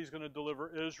now how he's going to deliver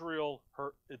Israel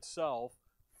itself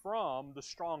from the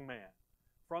strong man,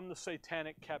 from the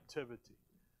satanic captivity.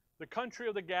 The country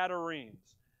of the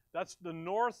Gadarenes, that's the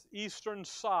northeastern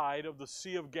side of the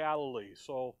Sea of Galilee.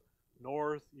 So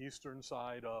northeastern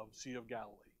side of Sea of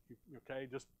Galilee. Okay,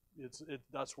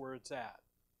 that's where it's at.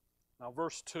 Now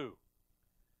verse 2.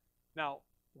 Now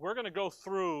we're going to go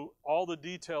through all the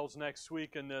details next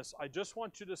week in this. I just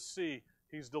want you to see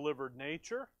he's delivered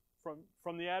nature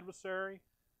from the adversary.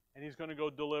 and he's going to go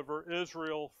deliver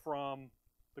Israel from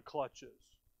the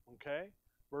clutches. Okay?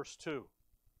 Verse 2.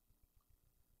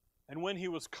 And when he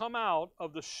was come out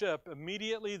of the ship,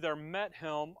 immediately there met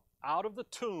him out of the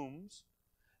tombs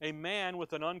a man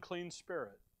with an unclean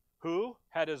spirit, who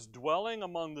had his dwelling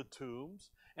among the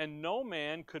tombs, and no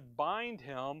man could bind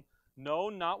him, no,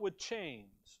 not with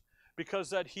chains, because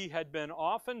that he had been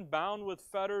often bound with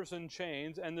fetters and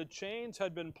chains, and the chains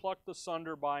had been plucked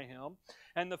asunder by him,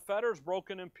 and the fetters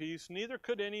broken in piece, neither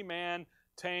could any man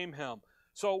tame him.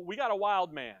 So we got a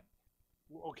wild man,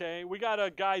 okay? We got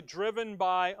a guy driven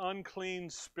by unclean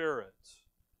spirits.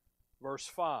 Verse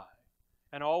 5.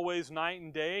 And always night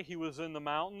and day he was in the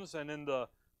mountains and in the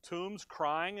tombs,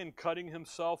 crying and cutting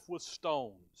himself with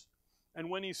stones. And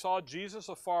when he saw Jesus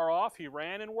afar off, he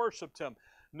ran and worshipped him.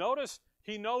 Notice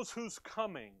he knows who's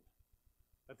coming.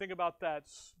 I think about that,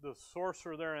 the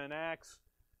sorcerer there in Acts,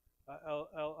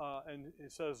 and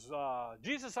it says,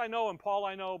 Jesus I know and Paul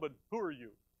I know, but who are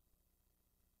you?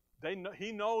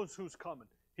 He knows who's coming.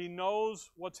 He knows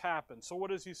what's happened. So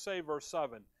what does he say, verse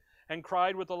 7? And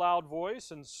cried with a loud voice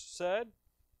and said,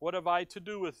 what have I to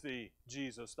do with thee,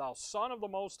 Jesus, thou Son of the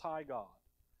Most High God?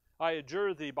 I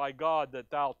adjure thee by God that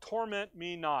thou torment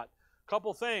me not.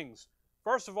 Couple things.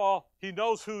 First of all, he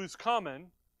knows who's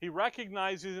coming. He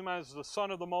recognizes him as the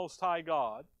Son of the Most High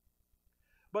God.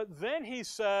 But then he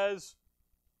says,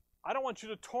 I don't want you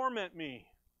to torment me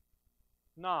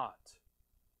not.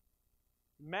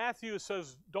 Matthew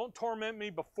says, don't torment me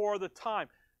before the time.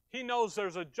 He knows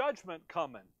there's a judgment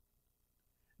coming.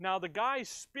 Now, the guy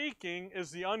speaking is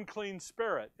the unclean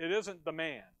spirit. It isn't the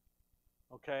man.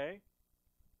 Okay?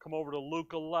 Come over to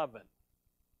Luke 11.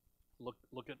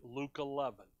 Look at Luke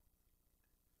 11.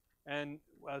 And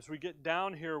as we get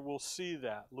down here, we'll see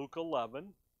that. Luke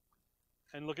 11.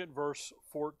 And look at verse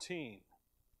 14.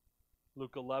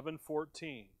 Luke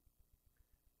 11:14.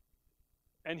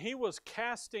 And he was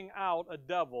casting out a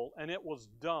devil, and it was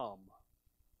dumb.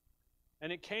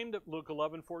 And it came to, Luke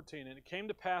 11:14, and it came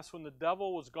to pass when the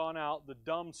devil was gone out, the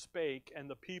dumb spake, and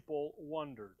the people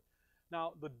wondered.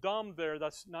 Now, the dumb there,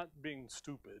 that's not being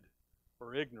stupid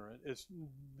or ignorant. It's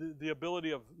the ability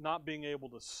of not being able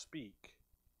to speak.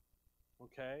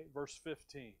 Okay, verse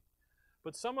 15.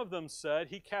 But some of them said,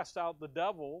 he cast out the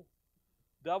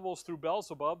devils through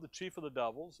Beelzebub, the chief of the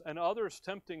devils, and others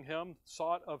tempting him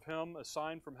sought of him a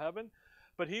sign from heaven.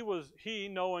 But he,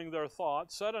 knowing their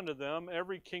thoughts, said unto them,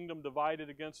 every kingdom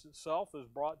divided against itself is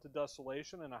brought to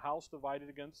desolation, and a house divided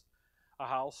against a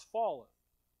house falleth.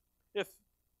 If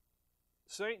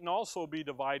Satan also be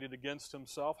divided against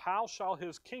himself, how shall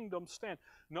his kingdom stand?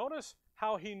 Notice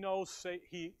how he knows,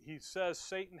 he says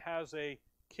Satan has a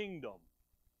kingdom.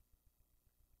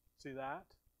 See that?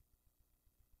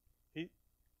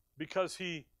 Because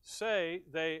he say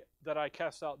that I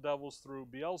cast out devils through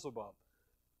Beelzebub.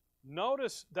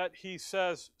 Notice that he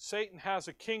says Satan has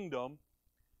a kingdom,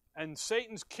 and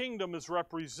Satan's kingdom is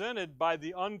represented by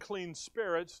the unclean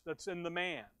spirits that's in the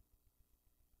man.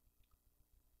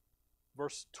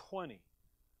 Verse 20.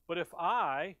 But if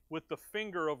I, with the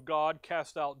finger of God,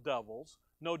 cast out devils,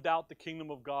 no doubt the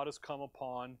kingdom of God has come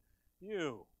upon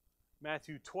you.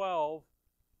 Matthew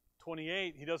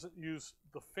 12:28, he doesn't use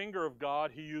the finger of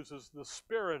God, he uses the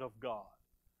Spirit of God.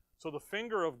 So the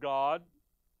finger of God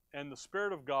and the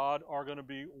Spirit of God are going to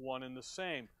be one and the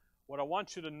same. What I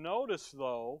want you to notice,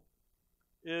 though,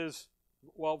 is,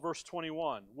 well, verse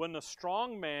 21. When the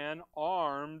strong man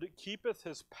armed keepeth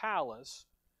his palace,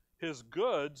 his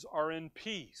goods are in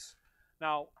peace.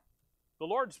 Now, the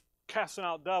Lord's casting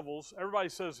out devils. Everybody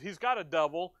says he's got a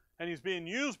devil, and he's being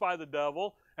used by the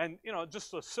devil, and,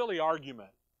 just a silly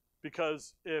argument.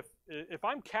 Because if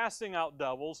I'm casting out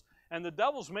devils, and the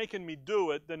devil's making me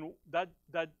do it, then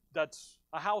that's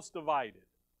a house divided.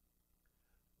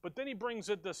 But then he brings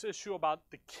in this issue about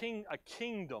a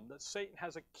kingdom, that Satan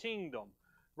has a kingdom.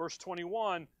 Verse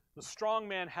 21, the strong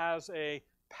man has a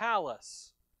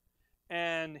palace,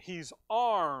 and he's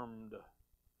armed,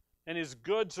 and his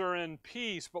goods are in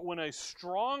peace. But when a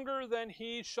stronger than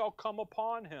he shall come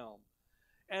upon him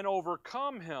and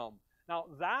overcome him. Now,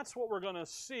 that's what we're going to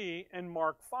see in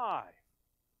Mark 5.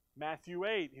 Matthew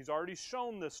 8, he's already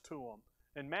shown this to him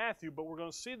in Matthew, but we're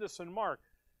going to see this in Mark.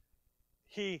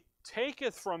 He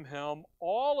taketh from him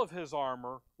all of his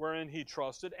armor wherein he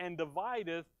trusted, and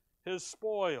divideth his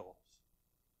spoils.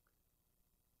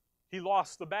 He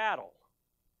lost the battle.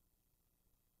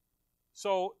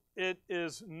 So it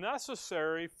is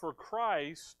necessary for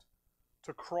Christ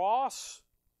to cross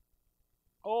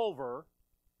over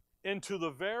into the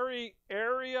very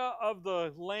area of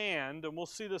the land, and we'll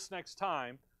see this next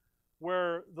time,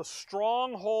 where the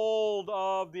stronghold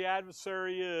of the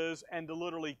adversary is, and to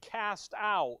literally cast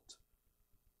out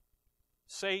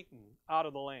Satan out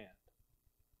of the land,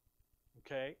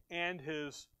 okay, and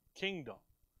his kingdom.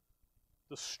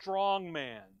 The strong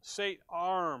man, Satan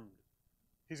armed.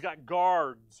 He's got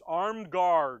guards, armed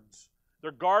guards.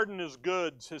 They're guarding his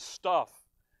goods, his stuff.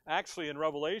 Actually, in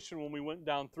Revelation, when we went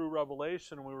down through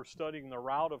Revelation and we were studying the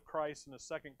route of Christ and the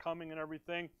second coming and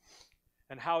everything,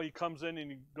 and how he comes in and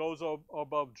he goes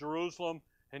above Jerusalem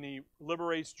and he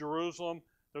liberates Jerusalem,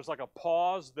 there's like a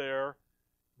pause there.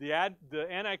 The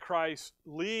Antichrist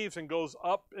leaves and goes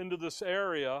up into this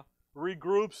area,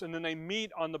 regroups, and then they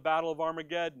meet on the Battle of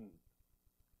Armageddon.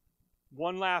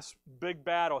 One last big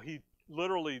battle. The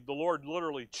Lord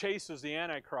literally chases the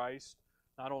Antichrist,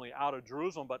 not only out of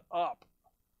Jerusalem, but up.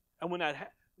 And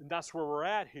that's where we're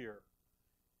at here.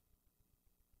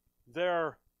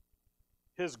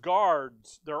 His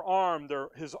guards, they're armed.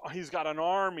 He's got an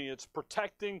army. It's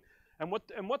protecting. And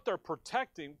what they're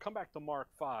protecting, come back to Mark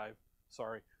 5,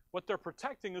 sorry. What they're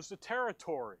protecting is the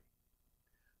territory.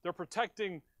 They're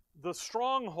protecting the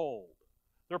stronghold.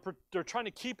 They're trying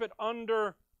to keep it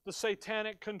under the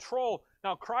satanic control.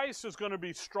 Now, Christ is going to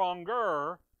be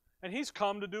stronger, and he's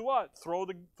come to do what? Throw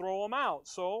them out.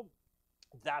 So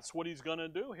that's what he's going to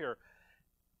do here.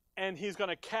 And he's going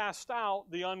to cast out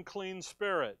the unclean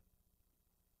spirit.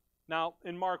 Now,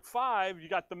 in Mark 5, you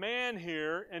got the man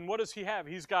here, and what does he have?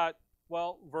 He's got,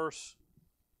 well, verse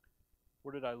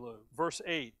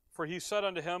 8. For he said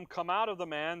unto him, Come out of the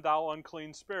man, thou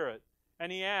unclean spirit.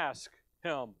 And he asked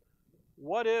him,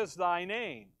 What is thy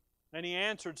name? And he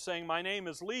answered, saying, My name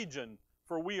is Legion,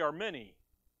 for we are many.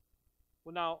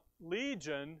 Well, now,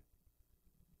 Legion,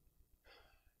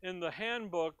 in the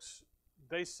handbooks,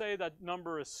 they say that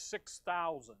number is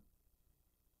 6,000.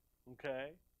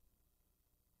 Okay?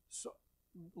 So,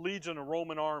 Legion, a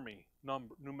Roman army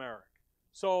numeric.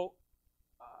 So,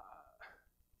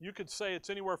 you could say it's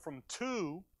anywhere from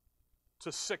 2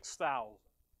 to 6,000.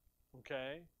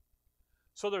 Okay?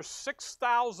 So there's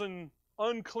 6,000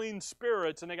 unclean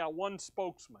spirits, and they got one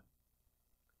spokesman.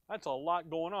 That's a lot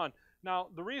going on. Now,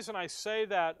 the reason I say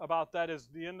that about that is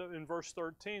in verse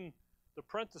 13, the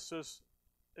parenthesis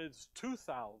is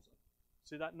 2,000.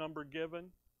 See that number given?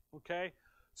 Okay?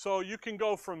 So you can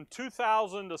go from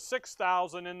 2,000 to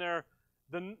 6,000 in there.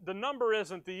 The number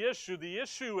isn't the issue. The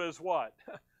issue is what?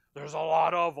 There's a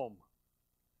lot of them.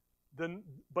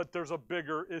 But there's a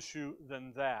bigger issue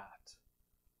than that.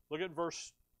 Look at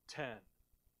verse 10.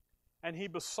 And he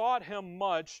besought him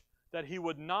much that he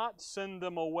would not send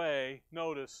them away,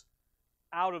 notice,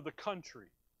 out of the country.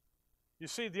 You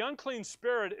see, the unclean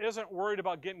spirit isn't worried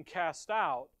about getting cast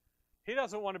out. He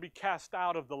doesn't want to be cast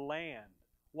out of the land.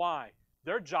 Why?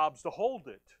 Their job's to hold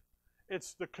it.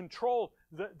 It's the control.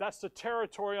 That's the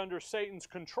territory under Satan's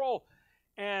control.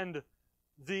 And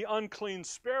the unclean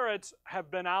spirits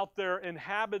have been out there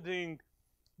inhabiting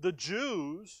the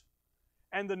Jews,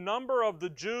 and the number of the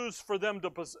Jews for them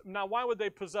to possess. Now, why would they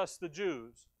possess the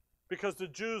Jews? Because the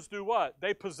Jews do what?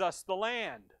 They possess the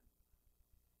land.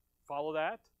 Follow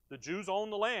that? The Jews own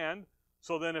the land.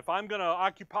 So then if I'm going to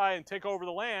occupy and take over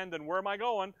the land, then where am I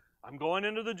going? I'm going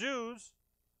into the Jews.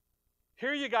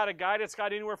 Here you got a guy that's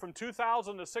got anywhere from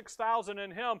 2,000 to 6,000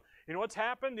 in him. You know what's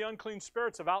happened? The unclean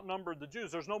spirits have outnumbered the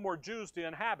Jews. There's no more Jews to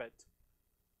inhabit.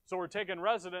 So we're taking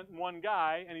resident in one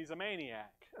guy, and he's a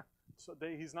maniac. So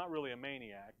he's not really a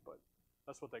maniac, but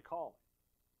that's what they call him.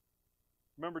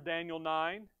 Remember Daniel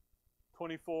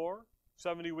 9:24?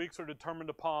 70 weeks are determined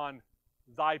upon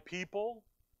thy people.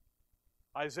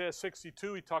 Isaiah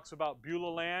 62, he talks about Beulah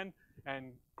land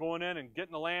and going in and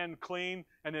getting the land clean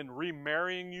and then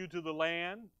remarrying you to the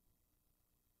land.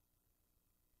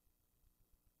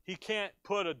 He can't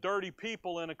put a dirty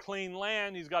people in a clean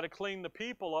land. He's got to clean the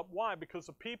people up. Why? Because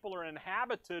the people are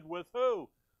inhabited with who?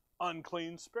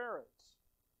 Unclean spirits.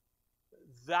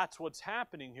 That's what's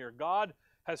happening here. God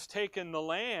has taken the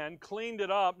land, cleaned it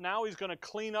up. Now he's going to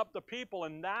clean up the people,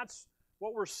 and that's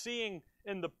what we're seeing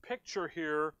in the picture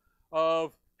here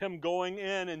of him going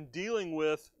in and dealing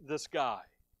with this guy.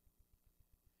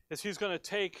 Is he's going to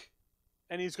take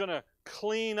and he's going to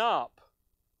clean up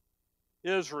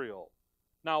Israel.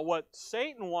 Now what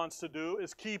Satan wants to do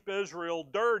is keep Israel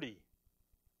dirty,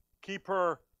 keep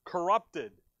her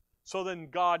corrupted, so then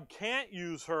God can't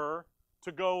use her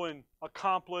to go and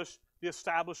accomplish the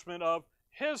establishment of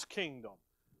his kingdom.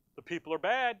 The people are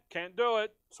bad, can't do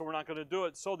it, so we're not going to do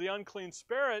it. So the unclean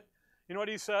spirit, you know what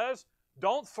he says?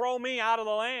 Don't throw me out of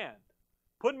the land.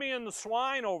 Put me in the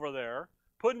swine over there.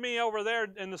 Put me over there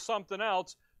into something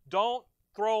else. Don't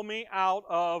throw me out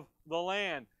of the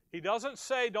land. He doesn't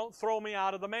say don't throw me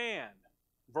out of the man.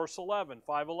 Verse 11,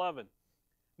 5:11.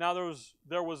 Now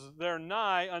there was there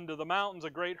nigh unto the mountains a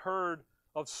great herd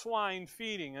of swine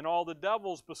feeding, and all the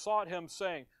devils besought him,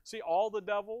 saying, see, all the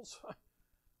devils,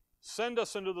 send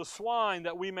us into the swine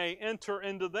that we may enter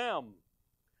into them.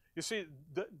 You see,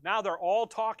 now they're all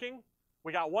talking.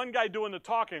 We got one guy doing the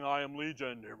talking, I am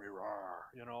Legion, hear me roar,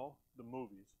 you know, the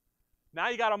movies. Now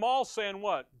you got them all saying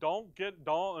what?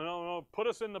 No, put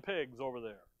us in the pigs over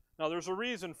there. Now there's a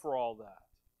reason for all that.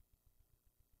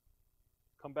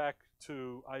 Come back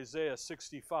to Isaiah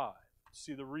 65,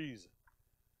 see the reason.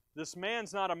 This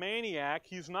man's not a maniac,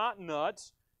 he's not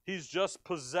nuts, he's just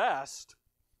possessed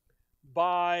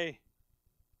by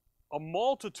a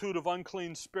multitude of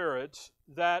unclean spirits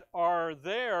that are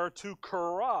there to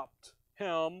corrupt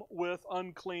him with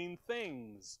unclean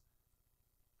things.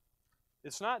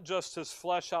 It's not just his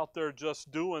flesh out there just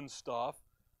doing stuff,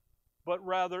 but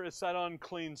rather it's that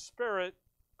unclean spirit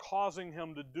causing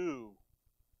him to do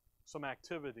some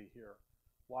activity here.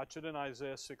 Watch it in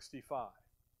Isaiah 65.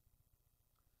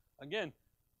 Again,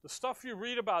 the stuff you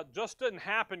read about just didn't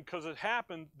happen because it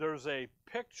happened. There's a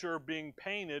picture being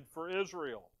painted for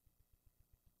Israel.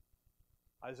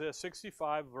 Isaiah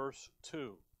 65, verse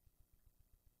 2.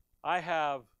 I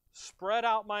have spread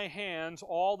out my hands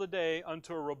all the day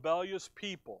unto a rebellious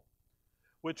people,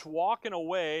 which walk in a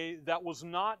way that was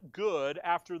not good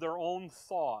after their own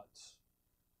thoughts.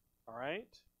 All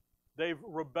right? They've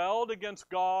rebelled against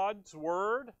God's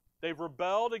word. They've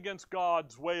rebelled against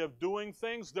God's way of doing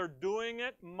things. They're doing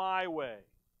it my way.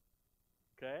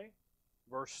 Okay?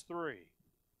 Verse 3.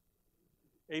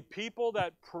 A people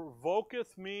that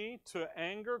provoketh me to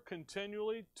anger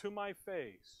continually to my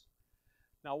face.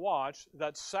 Now watch,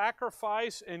 that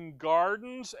sacrifice in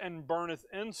gardens and burneth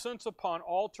incense upon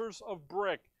altars of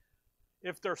brick.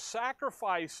 If they're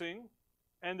sacrificing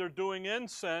and they're doing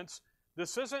incense,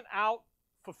 this isn't out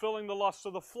fulfilling the lusts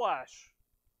of the flesh.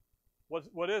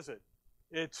 What is it?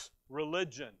 It's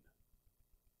religion.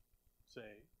 See?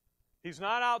 He's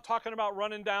not out talking about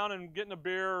running down and getting a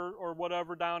beer or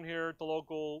whatever down here at the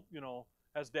local, you know,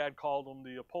 as Dad called them,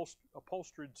 the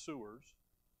upholstered sewers.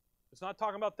 It's not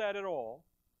talking about that at all.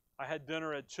 I had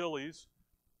dinner at Chili's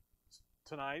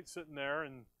tonight, sitting there,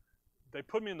 and they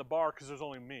put me in the bar because there's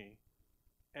only me,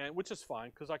 and which is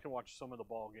fine because I can watch some of the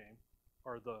ball game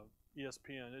or the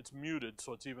ESPN. It's muted,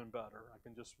 so it's even better. I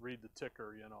can just read the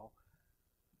ticker, you know.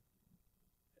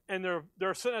 And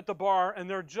they're sitting at the bar, and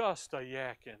they're just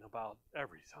yakking about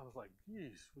everything. I was like,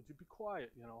 geez, would you be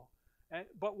quiet, you know?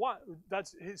 But what?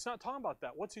 He's not talking about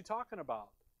that. What's he talking about?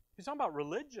 He's talking about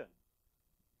religion.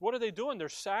 What are they doing? They're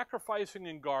sacrificing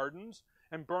in gardens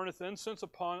and burneth incense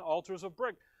upon altars of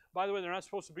brick. By the way, they're not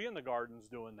supposed to be in the gardens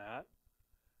doing that.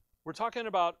 We're talking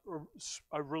about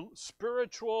a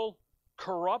spiritual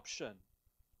corruption.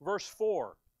 Verse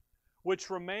 4, which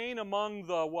remain among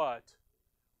the what?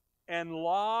 And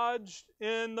lodged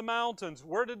in the mountains.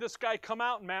 Where did this guy come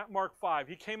out in Mark 5?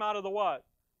 He came out of the what?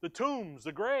 The tombs,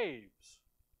 the graves.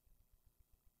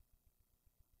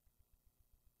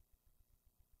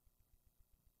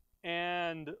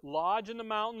 And lodge in the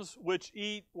mountains, which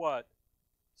eat what?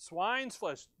 Swine's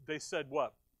flesh. They said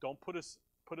what? Don't put us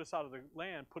out of the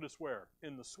land. Put us where?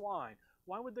 In the swine.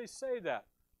 Why would they say that?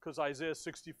 Because Isaiah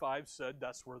 65 said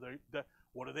that's where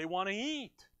what do they want to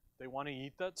eat? They want to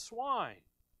eat that swine.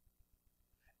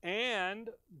 And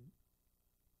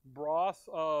broth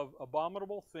of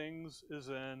abominable things is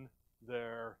in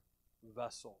their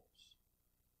vessels.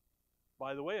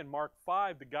 By the way, in Mark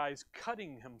 5, the guy's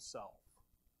cutting himself.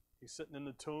 He's sitting in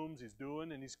the tombs, he's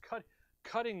doing, and he's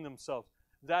cutting themselves.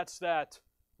 That's that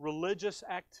religious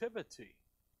activity.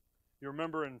 You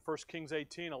remember in 1 Kings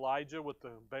 18, Elijah with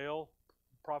the Baal,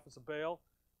 prophets of Baal,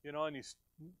 you know,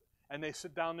 and they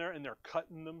sit down there and they're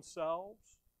cutting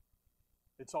themselves.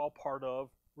 It's all part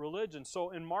of religion. So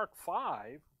in Mark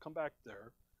 5, come back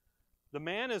there, the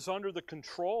man is under the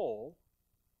control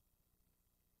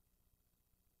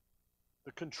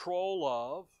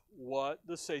of what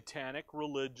the satanic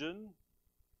religion,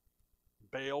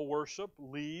 Baal worship,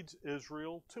 leads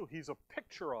Israel to. He's a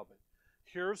picture of it.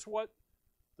 Here's what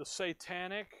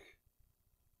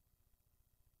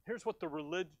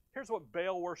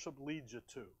Baal worship leads you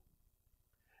to.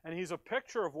 And he's a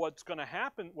picture of what's going to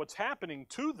happen, what's happening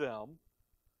to them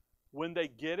when they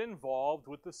get involved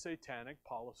with the satanic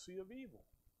policy of evil.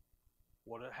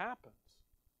 What happens?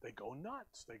 They go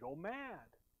nuts. They go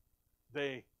mad.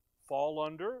 They fall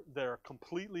under, they're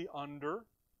completely under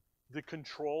the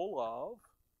control of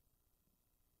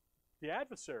the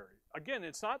adversary. Again,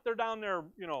 it's not they're down there,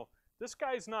 you know, this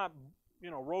guy's not, you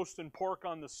know, roasting pork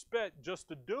on the spit just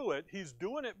to do it. He's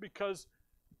doing it because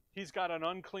he's got an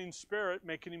unclean spirit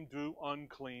making him do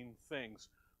unclean things.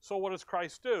 So what does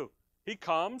Christ do? He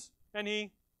comes and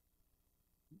he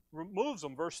removes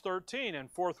them. Verse 13, and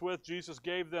forthwith Jesus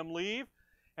gave them leave,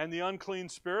 and the unclean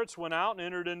spirits went out and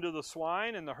entered into the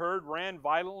swine, and the herd ran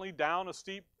violently down a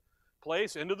steep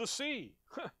place into the sea.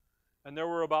 And there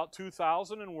were about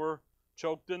 2,000 and were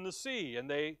choked in the sea. And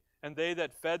they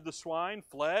that fed the swine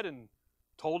fled and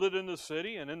told it in the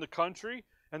city and in the country,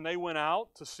 and they went out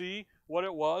to see what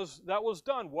it was that was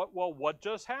done. What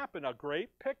just happened? A great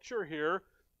picture here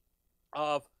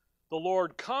of the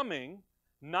Lord coming,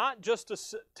 not just to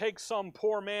take some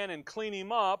poor man and clean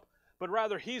him up, but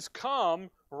rather he's come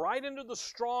right into the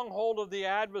stronghold of the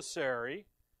adversary,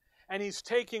 and he's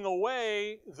taking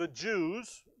away the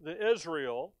Jews, the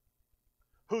Israel,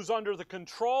 who's under the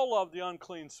control of the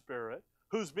unclean spirit,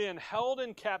 who's being held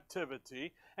in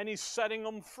captivity, and he's setting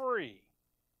them free.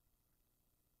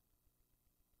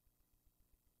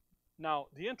 Now,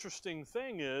 the interesting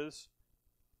thing is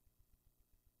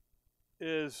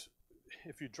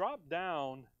if you drop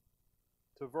down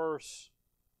to verse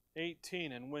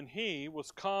 18, and when he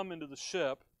was come into the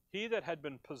ship, he that had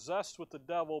been possessed with the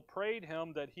devil prayed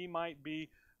him that he might be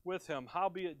with him.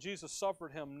 Howbeit Jesus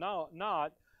suffered him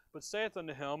not, but saith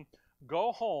unto him,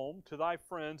 Go home to thy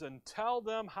friends, and tell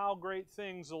them how great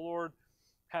things the Lord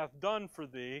hath done for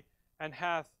thee, and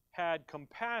hath had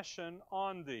compassion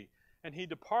on thee. And he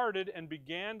departed and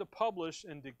began to publish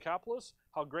in Decapolis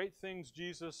how great things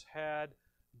Jesus had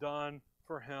done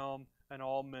for him, and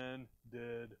all men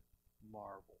did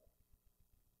marvel.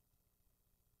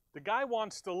 The guy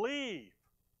wants to leave,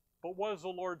 but what does the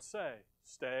Lord say?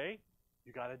 Stay,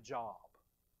 you got a job.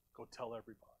 Go tell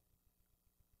everybody.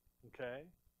 Okay?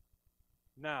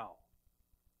 Now,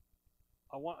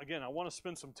 I want to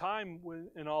spend some time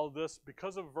in all of this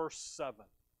because of verse 7.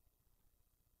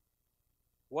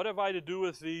 What have I to do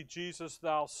with thee, Jesus,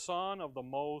 thou Son of the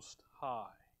Most High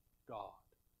God?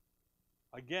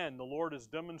 Again, the Lord is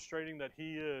demonstrating that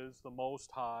he is the Most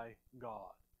High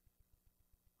God,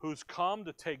 who's come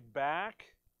to take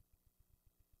back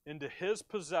into his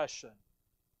possession,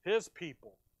 his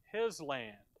people, his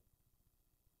land,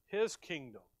 his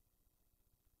kingdom,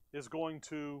 is going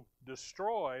to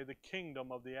destroy the kingdom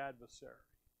of the adversary.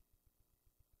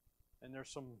 And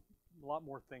there's a lot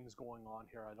more things going on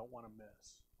here I don't want to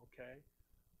miss. Okay?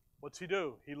 What's he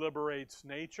do? He liberates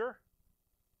nature,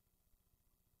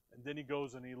 and then he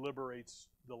goes and he liberates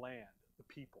the land, the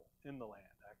people in the land,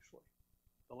 actually.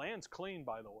 The land's clean,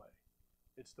 by the way.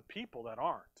 It's the people that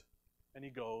aren't. And he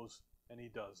goes and he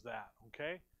does that.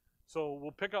 Okay? So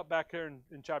we'll pick up back here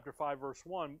in chapter 5, verse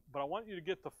 1, but I want you to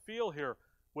get the feel here.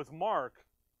 With Mark,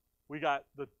 we got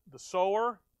the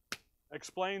sower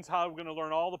explains how we're going to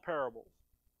learn all the parables.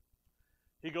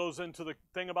 He goes into the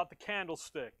thing about the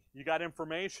candlestick. You got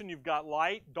information, you've got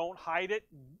light, don't hide it,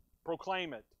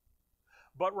 proclaim it.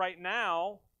 But right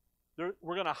now,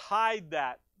 we're going to hide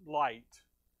that light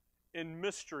in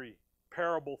mystery,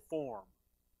 parable form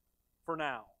for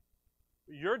now.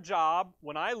 Your job,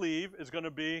 when I leave, is going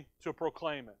to be to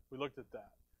proclaim it. We looked at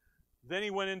that. Then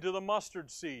he went into the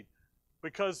mustard seed.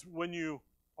 Because when you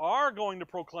are going to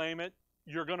proclaim it,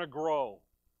 you're going to grow.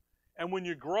 And when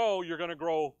you grow, you're going to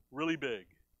grow really big.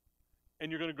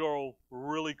 And you're going to grow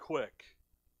really quick.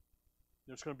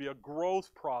 There's going to be a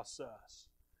growth process.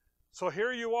 So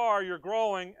here you are, you're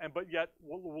growing, but yet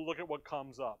we'll look at what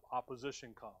comes up.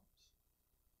 Opposition comes.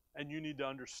 And you need to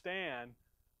understand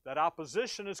that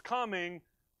opposition is coming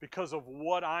because of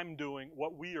what I'm doing,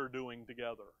 what we are doing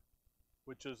together,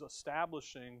 which is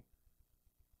establishing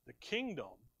the kingdom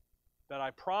that I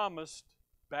promised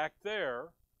back there,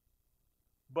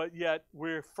 but yet we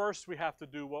have to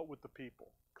do what with the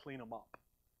people? Clean them up.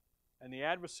 And the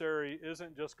adversary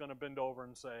isn't just going to bend over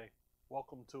and say,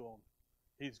 welcome to him.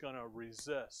 He's going to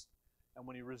resist. And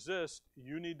when he resists,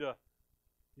 you need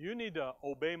to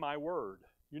obey my word.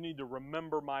 You need to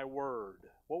remember my word.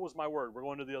 What was my word? We're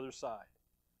going to the other side.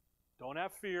 Don't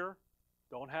have fear.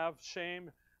 Don't have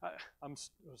shame. I was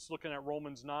looking at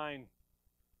Romans 9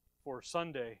 for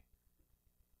Sunday,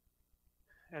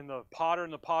 and the potter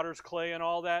and the potter's clay and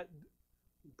all that.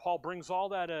 Paul brings all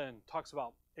that in, talks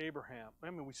about Abraham. I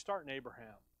mean, we start in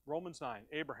Abraham. Romans 9,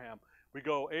 Abraham. We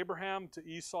go Abraham to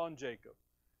Esau and Jacob.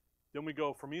 Then we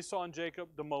go from Esau and Jacob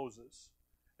to Moses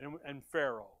and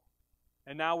Pharaoh.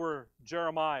 And now we're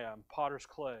Jeremiah and potter's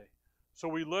clay. So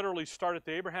we literally start at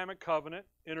the Abrahamic covenant,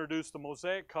 introduce the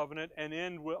Mosaic covenant, and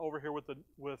end over here with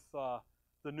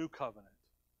the new covenant.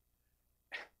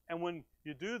 And when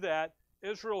you do that,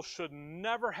 Israel should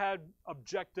never have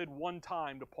objected one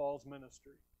time to Paul's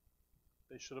ministry.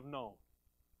 They should have known,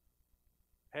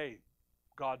 hey,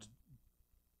 God's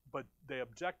but they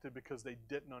objected because they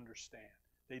didn't understand.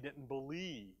 They didn't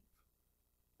believe.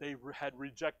 They had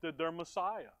rejected their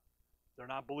Messiah. They're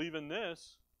not believing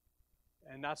this.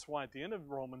 And that's why at the end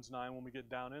of Romans 9, when we get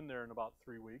down in there in about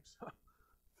 3 weeks,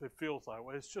 it feels like,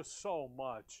 well, it's just so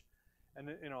much. And,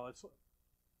 it's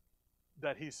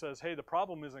that he says, hey, the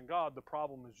problem isn't God, the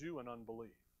problem is you and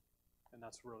unbelief. And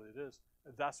that's really it is.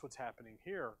 That's what's happening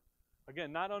here.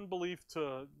 Again, not unbelief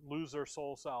to lose their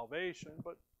soul salvation,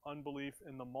 but unbelief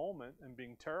in the moment and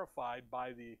being terrified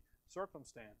by the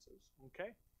circumstances. Okay?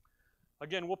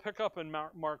 Again, we'll pick up in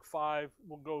Mark 5.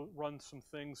 We'll go run some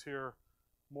things here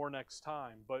more next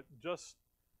time. But just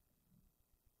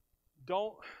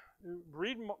don't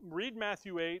read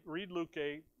Matthew 8, read Luke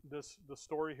 8, the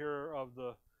story here of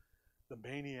the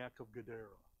maniac of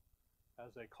Gadara,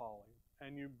 as they call him.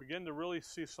 And you begin to really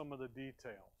see some of the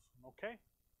details. Okay?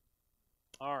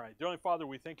 All right. Dear Heavenly Father,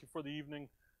 we thank you for the evening.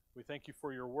 We thank you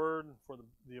for your word, for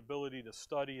the ability to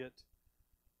study it,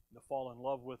 to fall in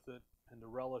love with it, and to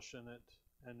relish in it,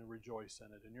 and to rejoice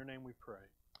in it. In your name we pray.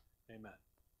 Amen.